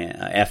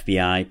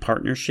FBI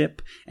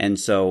partnership. And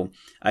so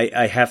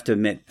I have to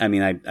admit,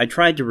 I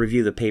tried to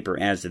review the paper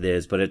as it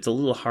is, but it's a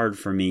little hard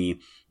for me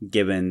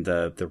given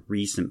the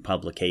recent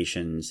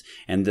publications.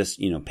 And this,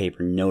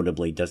 paper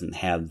notably doesn't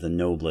have the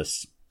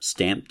Noblis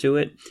stamp to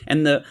it.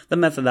 And the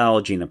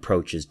methodology and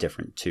approach is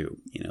different too,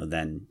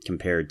 than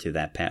compared to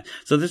that path.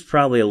 So there's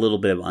probably a little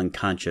bit of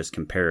unconscious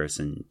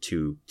comparison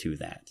to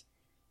that.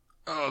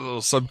 A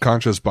little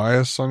subconscious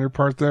bias on your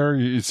part there.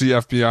 You see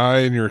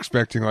FBI and you're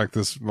expecting like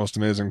this most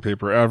amazing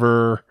paper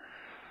ever,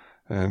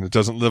 and it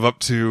doesn't live up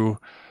to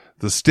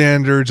the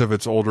standards of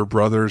its older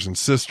brothers and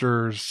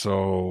sisters.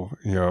 So,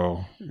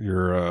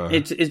 you're,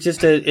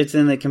 it's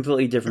in a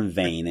completely different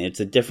vein. It's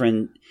a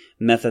different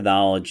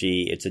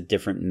methodology. It's a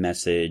different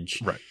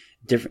message. Right.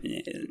 Different,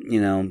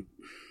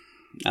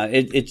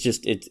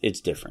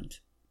 it's different.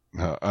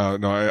 No,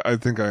 I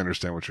think I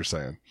understand what you're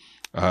saying.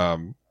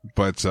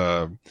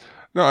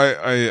 No,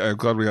 I'm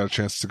glad we got a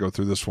chance to go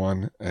through this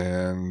one,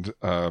 and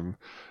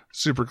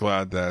super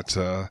glad that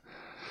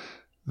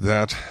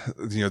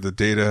the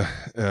data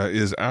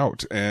is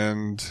out,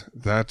 and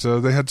that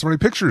they had so many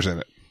pictures in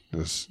it.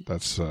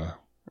 That's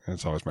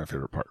always my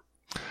favorite part.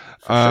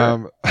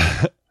 Sure.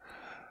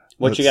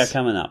 What you got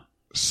coming up?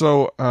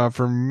 So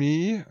for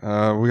me,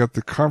 we got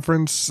the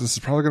conference. This is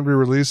probably going to be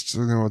released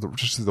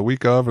just the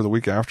week of or the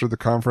week after the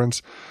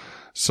conference.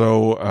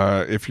 So,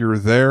 if you're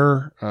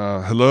there,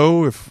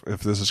 hello, if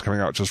this is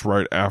coming out just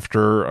right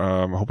after,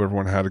 I hope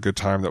everyone had a good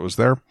time that was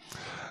there.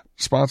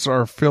 Spots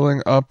are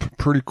filling up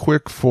pretty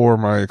quick for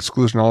my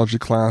exclusionology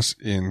class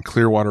in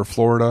Clearwater,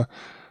 Florida,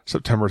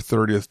 September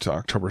 30th to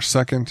October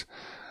 2nd.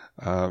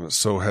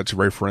 So head to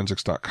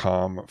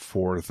rayforensics.com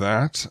for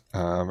that.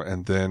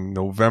 And then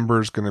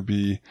November is going to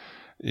be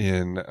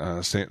in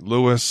St.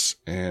 Louis,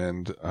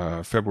 and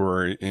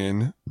February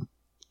in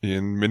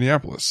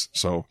Minneapolis.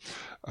 So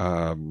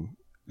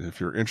if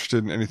you're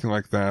interested in anything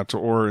like that,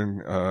 or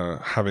in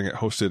having it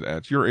hosted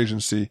at your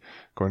agency,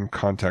 go ahead and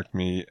contact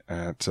me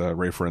at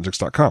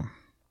rayforensics.com.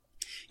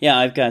 Yeah,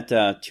 I've got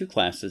 2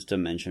 classes to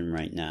mention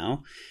right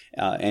now,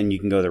 and you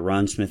can go to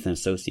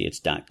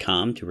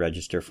ronsmithandassociates.com to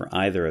register for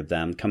either of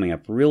them. Coming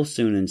up real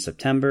soon in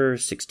September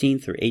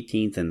 16th through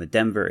 18th in the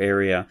Denver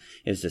area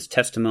is this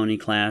testimony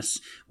class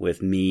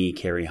with me,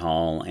 Carrie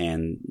Hall,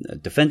 and a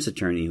defense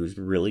attorney who's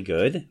really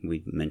good.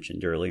 We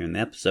mentioned earlier in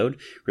the episode,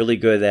 really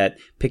good at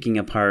picking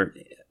apart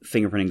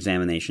fingerprint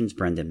examinations,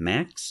 Brendan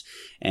Max,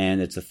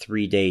 and it's a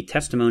 3-day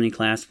testimony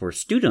class where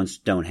students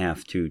don't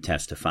have to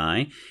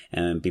testify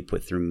and be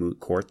put through moot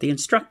court. The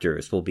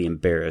instructors will be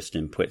embarrassed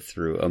and put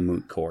through a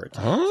moot court.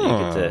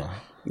 Oh. So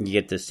you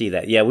get to see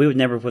that. Yeah, we would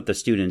never put the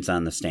students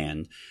on the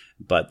stand,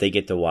 but they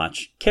get to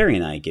watch Carrie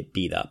and I get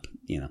beat up,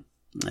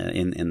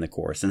 in the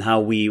course, and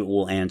how we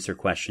will answer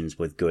questions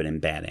with good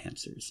and bad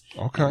answers.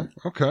 Okay.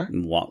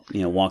 And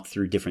walk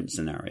through different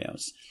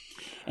scenarios.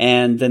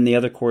 And then the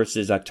other course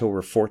is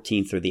October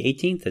 14th through the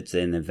 18th. It's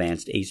an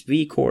advanced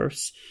ACE-V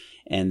course,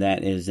 and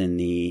that is in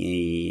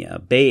the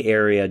Bay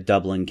Area,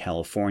 Dublin,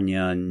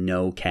 California,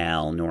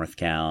 NoCal, North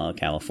Cal,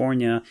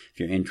 California, if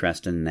you're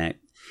interested in that.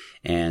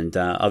 And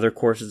other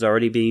courses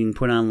already being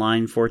put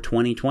online for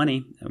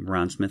 2020,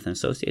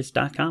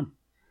 ronsmithandassociates.com.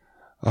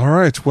 All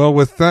right. Well,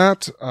 with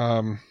that,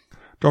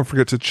 don't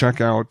forget to check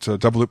out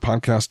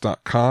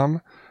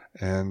doubleloop.podcast.com.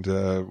 And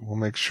we'll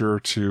make sure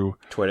to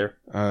Twitter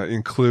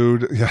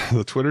include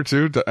the Twitter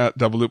too, at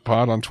Double Loop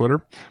Pod on Twitter.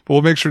 But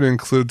we'll make sure to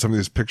include some of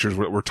these pictures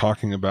what we're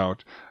talking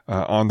about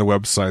on the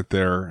website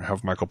there.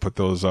 Have Michael put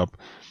those up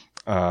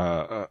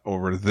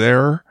over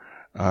there.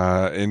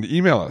 And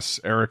email us,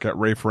 Eric at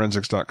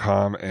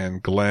rayforensics.com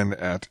and Glenn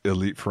at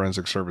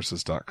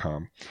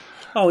eliteforensicservices.com.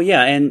 Oh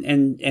yeah, and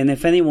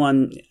if any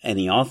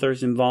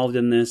authors involved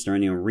in this or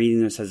anyone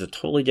reading this has a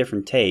totally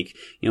different take,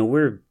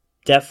 we're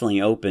definitely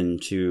open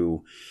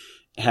to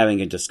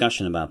having a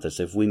discussion about this.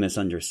 If we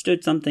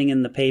misunderstood something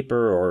in the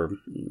paper, or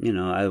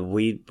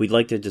we'd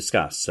like to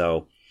discuss.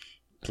 So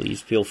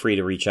please feel free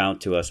to reach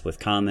out to us with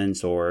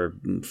comments or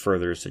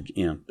further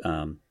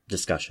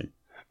discussion.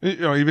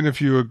 Even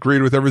if you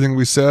agreed with everything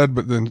we said,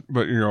 but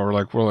we're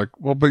like,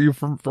 but you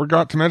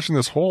forgot to mention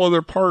this whole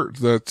other part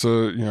that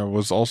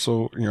was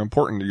also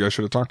important that you guys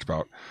should have talked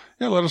about.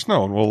 Yeah, let us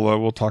know, and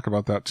we'll talk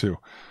about that too.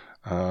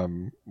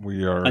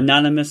 We are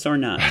anonymous or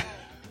not.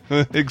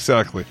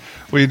 Exactly.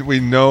 We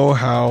know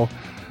how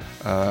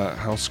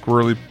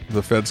squirrely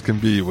the feds can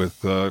be with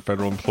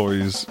federal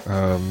employees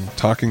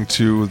talking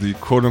to the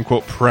quote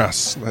unquote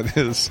press, that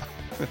is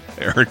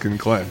Eric and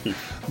Glenn.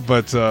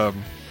 But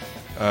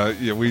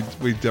we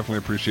definitely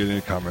appreciate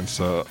any comments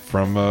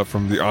from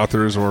the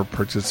authors or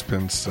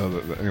participants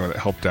that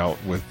helped out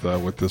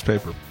with this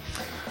paper.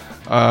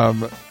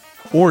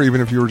 Or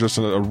even if you were just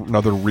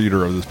another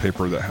reader of this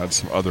paper that had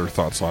some other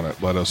thoughts on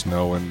it, let us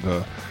know,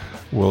 and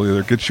we'll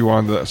either get you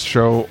on the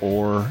show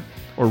or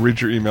read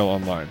your email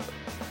online.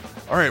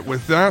 All right,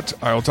 with that,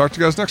 I'll talk to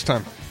you guys next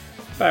time.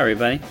 Bye,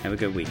 everybody. Have a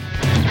good week.